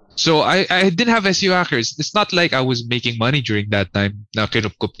 So I didn't have SEO hackers. It's not like I was making money during that time. Na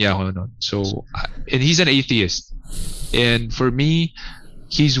kinupkup niya ako nun. So, and he's an atheist. And for me,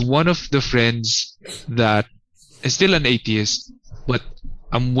 he's one of the friends that is still an atheist, but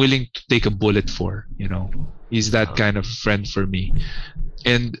I'm willing to take a bullet for, He's that kind of friend for me.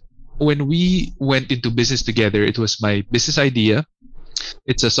 And when we went into business together, it was my business idea.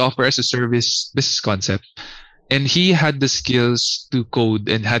 It's a software as a service business concept. And he had the skills to code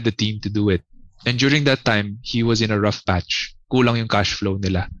and had the team to do it. And during that time, he was in a rough patch. Kulang yung cash flow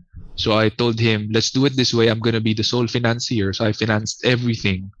nila. So I told him, let's do it this way. I'm going to be the sole financier. So I financed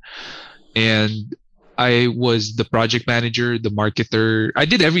everything. And I was the project manager, the marketer. I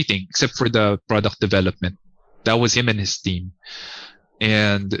did everything except for the product development. That was him and his team.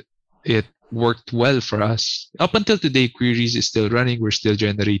 And it worked well for us. Up until today, Queries is still running. We're still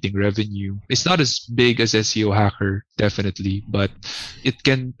generating revenue. It's not as big as SEO Hacker, definitely, but it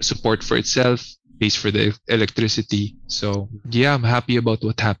can support for itself, pays for the electricity. So, yeah, I'm happy about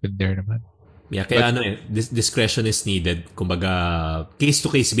what happened there naman. Yeah, kaya discretion is needed. Kumbaga,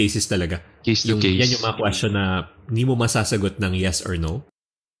 case-to-case basis talaga. Case-to-case. Yan yung mga question na hindi mo masasagot ng yes or no.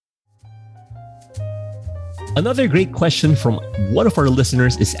 Another great question from one of our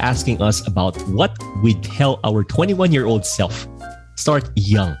listeners is asking us about what we tell our 21-year-old self. Start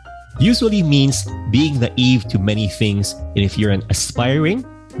young. Usually means being naive to many things. And if you're an aspiring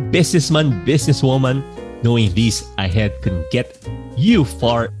businessman, businesswoman, knowing these ahead can get you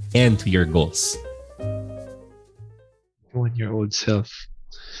far and to your goals. 21-year-old self.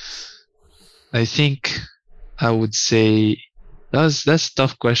 I think I would say that's a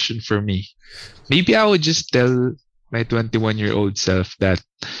tough question for me. Maybe I would just tell my 21-year-old self that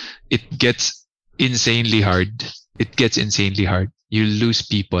it gets insanely hard. It gets insanely hard. You lose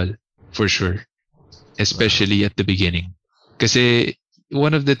people for sure, especially at the beginning. Kasi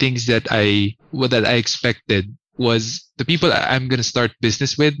one of the things that I expected was the people I'm going to start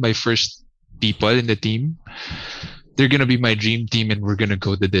business with, my first people in the team, they're going to be my dream team and we're going to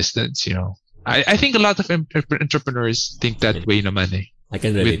go the distance, I think a lot of entrepreneurs think that way naman eh. I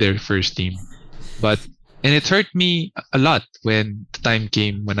can relate. With their first team. And it hurt me a lot when the time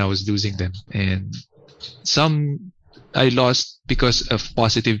came when I was losing them. And some I lost because of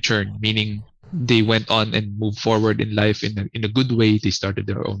positive churn, meaning they went on and moved forward in life in a good way. They started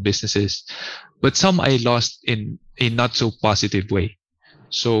their own businesses. But some I lost in a not so positive way.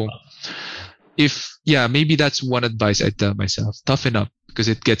 So maybe that's one advice I tell myself. Toughen up because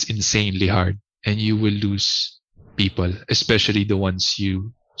it gets insanely hard and you will lose people, especially the ones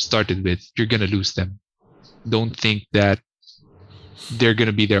you started with. You're going to lose them. Don't think that they're going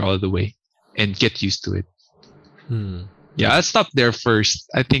to be there all the way and get used to it. Yeah, I'll stop there first.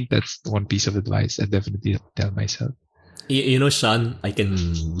 I think that's one piece of advice I definitely tell myself. Sean, I can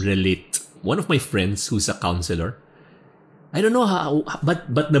relate. One of my friends who's a counselor, I don't know how,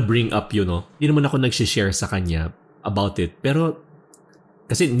 but na-bring up hindi naman ako nag-share sa kanya about it. Pero,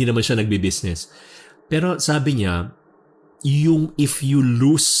 kasi hindi naman siya nagbi-business. Pero sabi niya, if you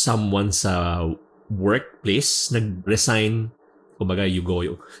lose someone sa workplace, nag-resign, kumbaga you go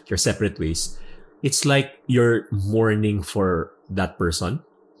your separate ways, it's like you're mourning for that person.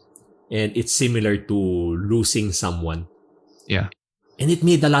 And it's similar to losing someone. Yeah. And it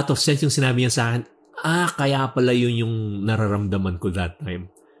made a lot of sense yung sinabi niya sa akin, kaya pala yun yung nararamdaman ko that time.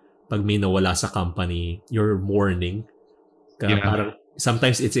 Pag may nawala sa company, you're mourning. Parang,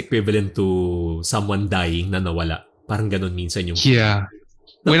 sometimes it's equivalent to someone dying na nawala. Parang ganun minsan yung... Yeah.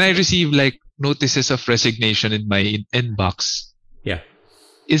 When I receive like notices of resignation in my inbox,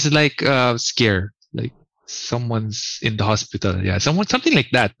 it's like a scare. Like someone's in the hospital. Yeah, something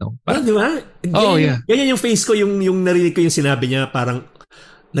like that, no? Parang, di ba? Ganyan yung face ko, yung narinig ko yung sinabi niya, parang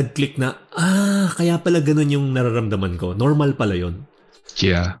nag-click na, kaya pala ganun yung nararamdaman ko. Normal pala yun.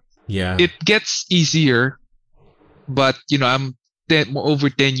 Yeah. It gets easier, but I'm over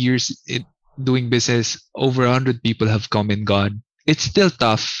 10 years doing business. Over 100 people have come and gone. It's still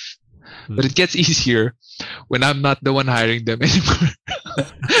tough, but it gets easier when I'm not the one hiring them anymore.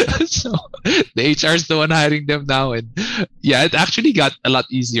 So the HR is the one hiring them now, and it actually got a lot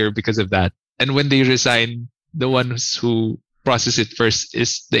easier because of that. And when they resign, the ones who process it first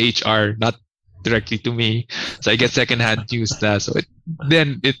is the HR, not directly to me. So I get secondhand news now. So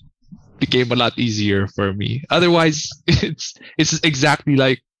it became a lot easier for me. Otherwise, it's exactly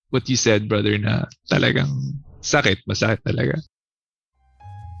like what you said, brother, na talagang masakit talaga.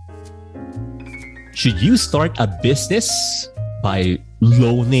 Should you start a business by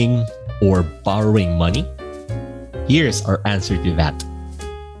loaning or borrowing money? Here's our answer to that.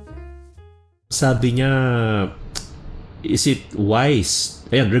 Sabi niya, is it wise?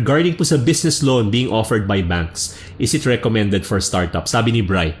 Ayan, regarding po sa business loan being offered by banks, is it recommended for startups? Sabi ni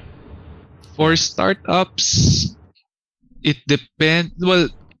Bri. For startups, it depends.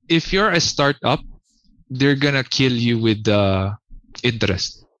 Well, if you're a startup, they're gonna kill you with the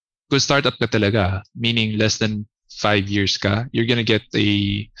interest. Because startup ka talaga, meaning less than 5 years ka, you're gonna get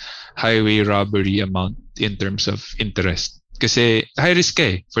a highway robbery amount in terms of interest. Kasi high risk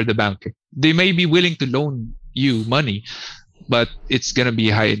for the bank. They may be willing to loan you money, but it's gonna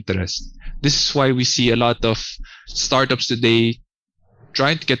be high interest. This is why we see a lot of startups today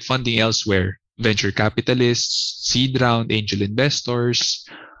trying to get funding elsewhere. Venture capitalists, seed round, angel investors,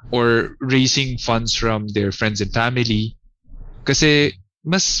 or raising funds from their friends and family. Kasi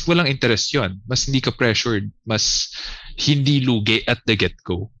mas walang interest yon, mas hindi ka pressured, mas hindi lugi at the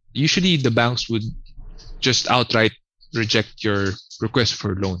get-go. Usually, the banks would just outright reject your request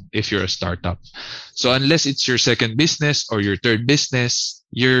for loan if you're a startup. So unless it's your second business or your third business,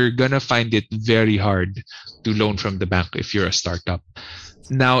 you're gonna find it very hard to loan from the bank if you're a startup.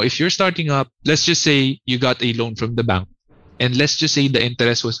 Now, if you're starting up, let's just say you got a loan from the bank, and let's just say the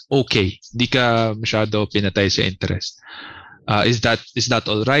interest was okay. Di ka masyado pinatay sa interest. Is that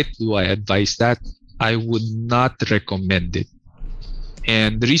all right? Do I advise that? I would not recommend it.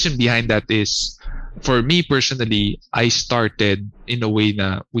 And the reason behind that is, for me personally, I started in a way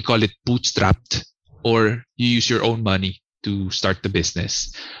na we call it bootstrapped, or you use your own money to start the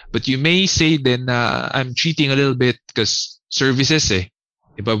business. But you may say then I'm cheating a little bit because services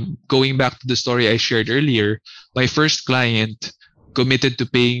But going back to the story I shared earlier, my first client committed to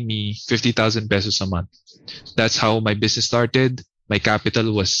paying me 50,000 pesos a month. That's how my business started. My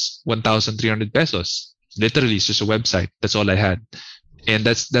capital was 1,300 pesos. Literally, it's just a website. That's all I had. And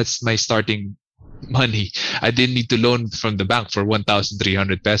that's my starting money. I didn't need to loan from the bank for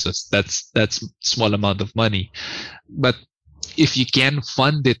 1,300 pesos. That's small amount of money. But if you can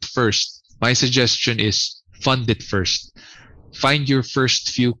fund it first, my suggestion is fund it first. Find your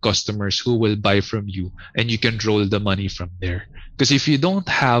first few customers who will buy from you, and you can roll the money from there. Because if you don't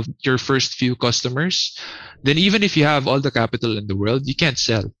have your first few customers, then even if you have all the capital in the world, you can't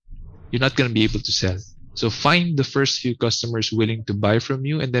sell. You're not going to be able to sell. So find the first few customers willing to buy from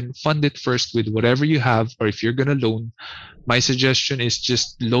you, and then fund it first with whatever you have. Or if you're going to loan, my suggestion is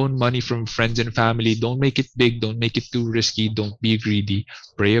just loan money from friends and family. Don't make it big. Don't make it too risky. Don't be greedy.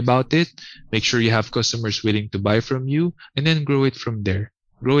 Pray about it. Make sure you have customers willing to buy from you, and then grow it from there.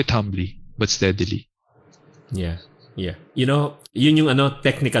 Grow it humbly, but steadily. Yeah. You know, yun yung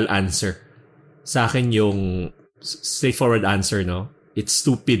technical answer. Sa akin yung straightforward answer, no? It's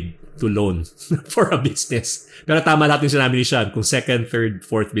stupid to loan for a business. Pero tama lahat yung sinabi ni Sean. Kung second, third,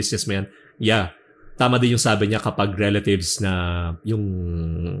 fourth business mo yan, yeah. Tama din yung sabi niya kapag relatives na yung,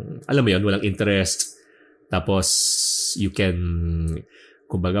 alam mo yun, walang interest. Tapos, you can,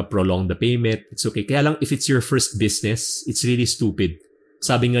 kumbaga, prolong the payment. It's okay. Kaya lang, if it's your first business, it's really stupid.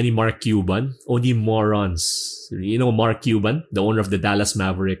 Sabi nga ni Mark Cuban, only morons. You know Mark Cuban, the owner of the Dallas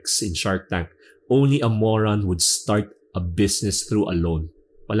Mavericks in Shark Tank. Only a moron would start a business through a loan.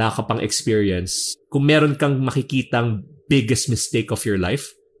 Wala ka pang experience. Kung meron kang makikitang biggest mistake of your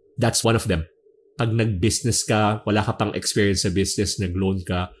life, that's one of them. Pag nag-business ka, wala ka pang experience sa business, nag-loan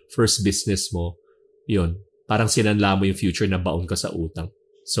ka, first business mo, yun. Parang sinanla mo yung future na baon ka sa utang.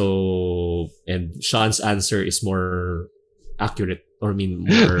 So, and Sean's answer is more accurate. Or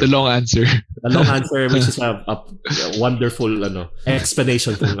more... The long answer. The long answer, which is a wonderful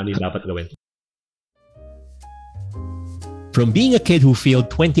explanation kung ano yung dapat gawin. From being a kid who failed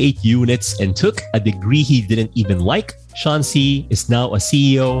 28 units and took a degree he didn't even like, Sean C. is now a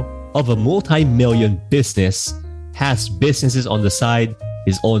CEO of a multi-million business, has businesses on the side,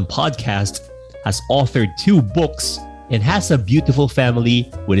 his own podcast, has authored 2 books, and has a beautiful family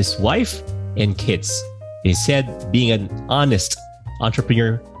with his wife and kids. He said being an honest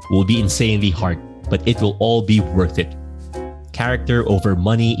entrepreneur will be insanely hard, but it will all be worth it. Character over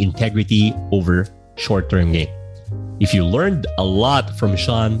money, integrity over short-term gain. If you learned a lot from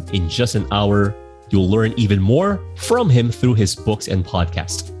Sean in just an hour, you'll learn even more from him through his books and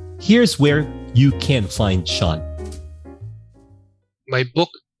podcast. Here's where you can find Sean. My book,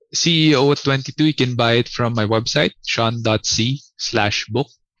 CEO at 22, you can buy it from my website, sean.c/book.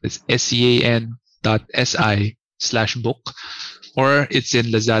 It's SEAN.SI/book. Or it's in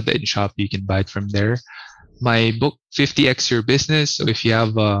Lazada and Shopee. You can buy it from there. my book, 50x Your Business. So if you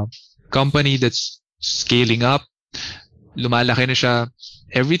have a company that's scaling up, lumalaki na siya,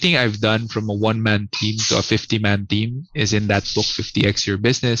 everything I've done from a one-man team to a 50-man team is in that book, 50x Your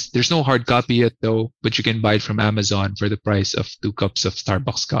Business. There's no hard copy yet though, but you can buy it from Amazon for the price of 2 cups of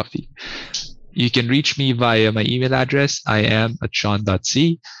Starbucks coffee. You can reach me via my email address. I am at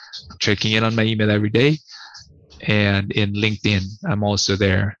sean.c. Checking in on my email every day. And in LinkedIn, I'm also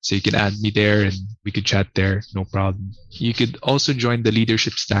there. So you can add me there and we could chat there. No problem. You could also join the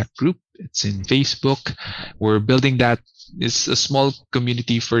Leadership Stack group. It's in Facebook. We're building that. It's a small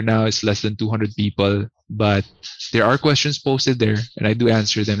community for now. It's less than 200 people, but there are questions posted there and I do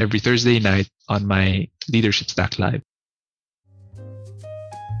answer them every Thursday night on my Leadership Stack Live.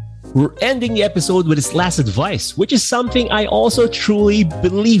 We're ending the episode with his last advice, which is something I also truly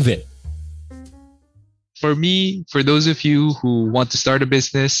believe in. For me, for those of you who want to start a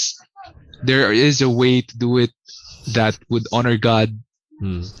business, there is a way to do it that would honor God.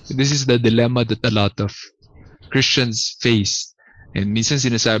 This is the dilemma that a lot of Christians face. And minsan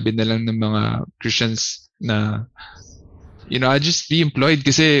sinasabi na lang ng mga Christians na, I just be employed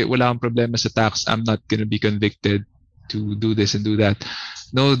kasi wala akong problema sa tax. I'm not gonna be convicted to do this and do that.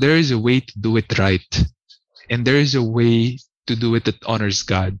 No, there is a way to do it right. And there is a way to do it that honors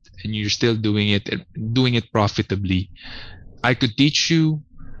God, and you're still doing it and doing it profitably. I could teach you.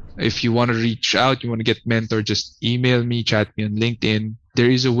 If you want to reach out, you want to get mentored, just email me, chat me on LinkedIn. There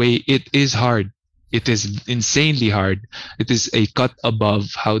is a way. It is hard. It is insanely hard. It is a cut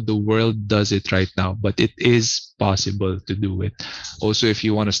above how the world does it right now, but it is possible to do it. Also, if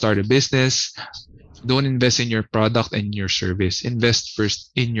you want to start a business, don't invest in your product and your service. Invest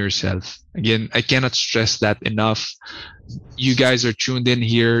first in yourself. Again, I cannot stress that enough. You guys are tuned in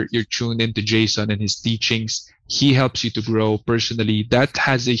here. You're tuned into Jason and his teachings. He helps you to grow personally. That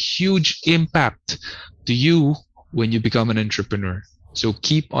has a huge impact to you when you become an entrepreneur. So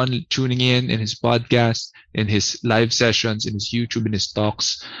keep on tuning in his podcast, in his live sessions, in his YouTube, in his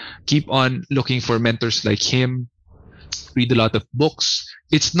talks. Keep on looking for mentors like him. Read a lot of books.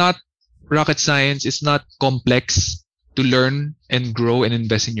 It's not rocket science. It's not complex to learn and grow and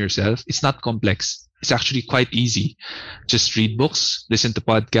invest in yourself. It's not complex. It's actually quite easy. Just read books, listen to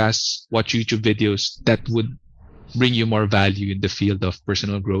podcasts, watch YouTube videos that would bring you more value in the field of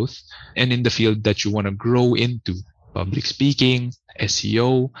personal growth and in the field that you want to grow into. Public speaking,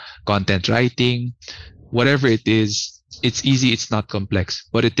 SEO, content writing, whatever it is. It's easy. It's not complex,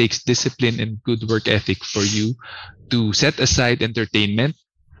 but it takes discipline and good work ethic for you to set aside entertainment.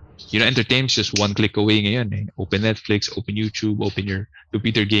 Entertainment is just one click away ngayon. Eh? Open Netflix, open YouTube, open your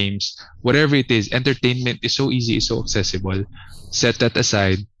computer games, whatever it is. Entertainment is so easy, it's so accessible. Set that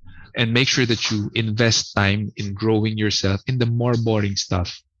aside and make sure that you invest time in growing yourself in the more boring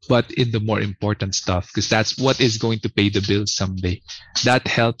stuff, but in the more important stuff, because that's what is going to pay the bills someday. That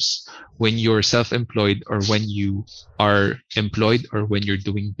helps when you're self-employed or when you are employed or when you're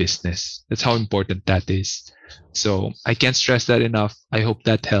doing business. That's how important that is. So I can't stress that enough. I hope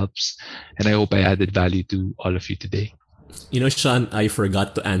that helps. And I hope I added value to all of you today. Sean, I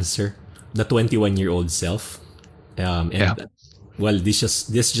forgot to answer the 21-year-old self. Well,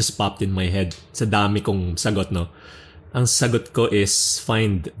 this just popped in my head. Sa dami kong sagot, no? Ang sagot ko is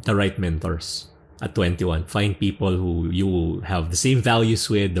find the right mentors at 21. Find people who you have the same values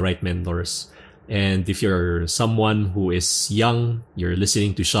with, the right mentors. And if you're someone who is young, you're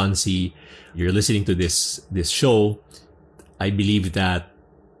listening to Sean C., you're listening to this show, I believe that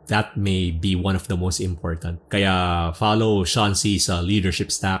may be one of the most important. Kaya follow Sean C's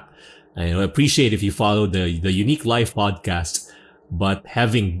Leadership Stack. I appreciate if you follow the Unique Life podcast, but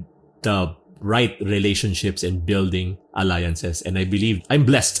having the right relationships and building alliances. And I believe I'm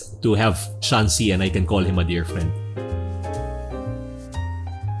blessed to have Sean C, and I can call him a dear friend.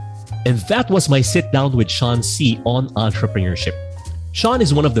 And that was my sit down with Sean C on entrepreneurship. Sean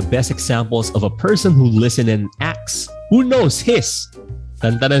is one of the best examples of a person who listens and acts, who knows his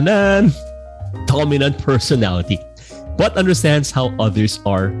dominant personality, but understands how others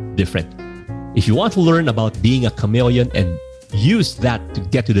are different. If you want to learn about being a chameleon and use that to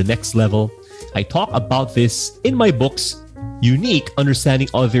get to the next level, I talk about this in my books, Unique: Understanding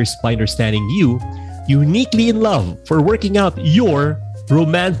Others by Understanding You, Uniquely in Love for Working Out Your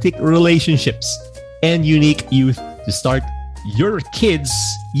Romantic Relationships, and Unique Youth to Start Your Kids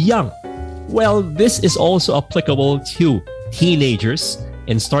Young. Well, this is also applicable to teenagers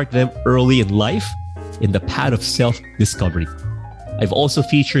and start them early in life in the path of self-discovery. I've also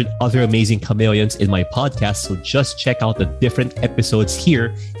featured other amazing chameleons in my podcast, so just check out the different episodes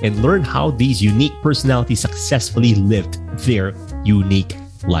here and learn how these unique personalities successfully lived their unique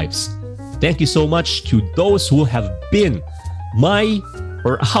lives. Thank you so much to those who have been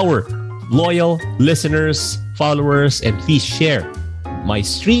our loyal listeners, followers, and please share my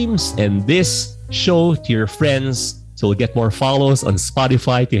streams and this show to your friends so we'll get more follows on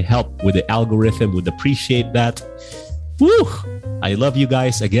Spotify to help with the algorithm. Would appreciate that. Woo! I love you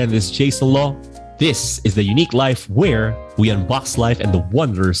guys. Again, this is Jason Law. This is The Unique Life, where we unbox life and the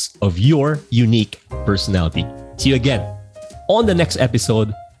wonders of your unique personality. See you again on the next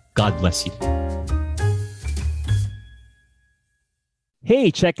episode. God bless you.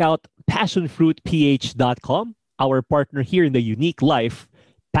 Hey, check out passionfruitph.com, our partner here in The Unique Life,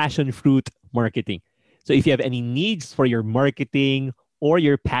 Passion Fruit Marketing. So if you have any needs for your marketing or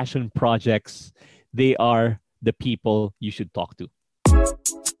your passion projects, they are the people you should talk to.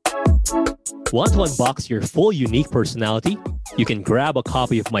 Want to unbox your full unique personality? You can grab a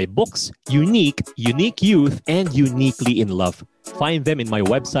copy of my books, Unique, Unique Youth, and Uniquely in Love. Find them in my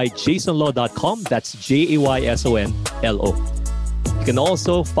website, jasonlaw.com. That's JAYSONLO. You can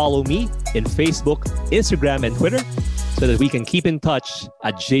also follow me in Facebook, Instagram, and Twitter so that we can keep in touch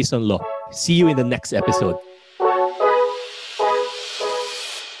at Jason Law. See you in the next episode.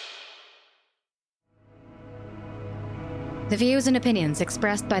 The views and opinions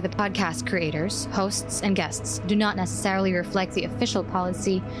expressed by the podcast creators, hosts, and guests do not necessarily reflect the official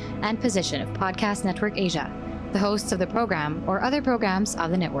policy and position of Podcast Network Asia, the hosts of the program, or other programs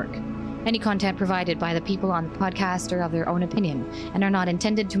of the network. Any content provided by the people on the podcast are of their own opinion and are not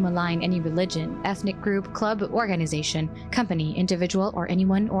intended to malign any religion, ethnic group, club, organization, company, individual, or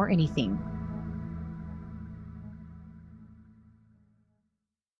anyone or anything.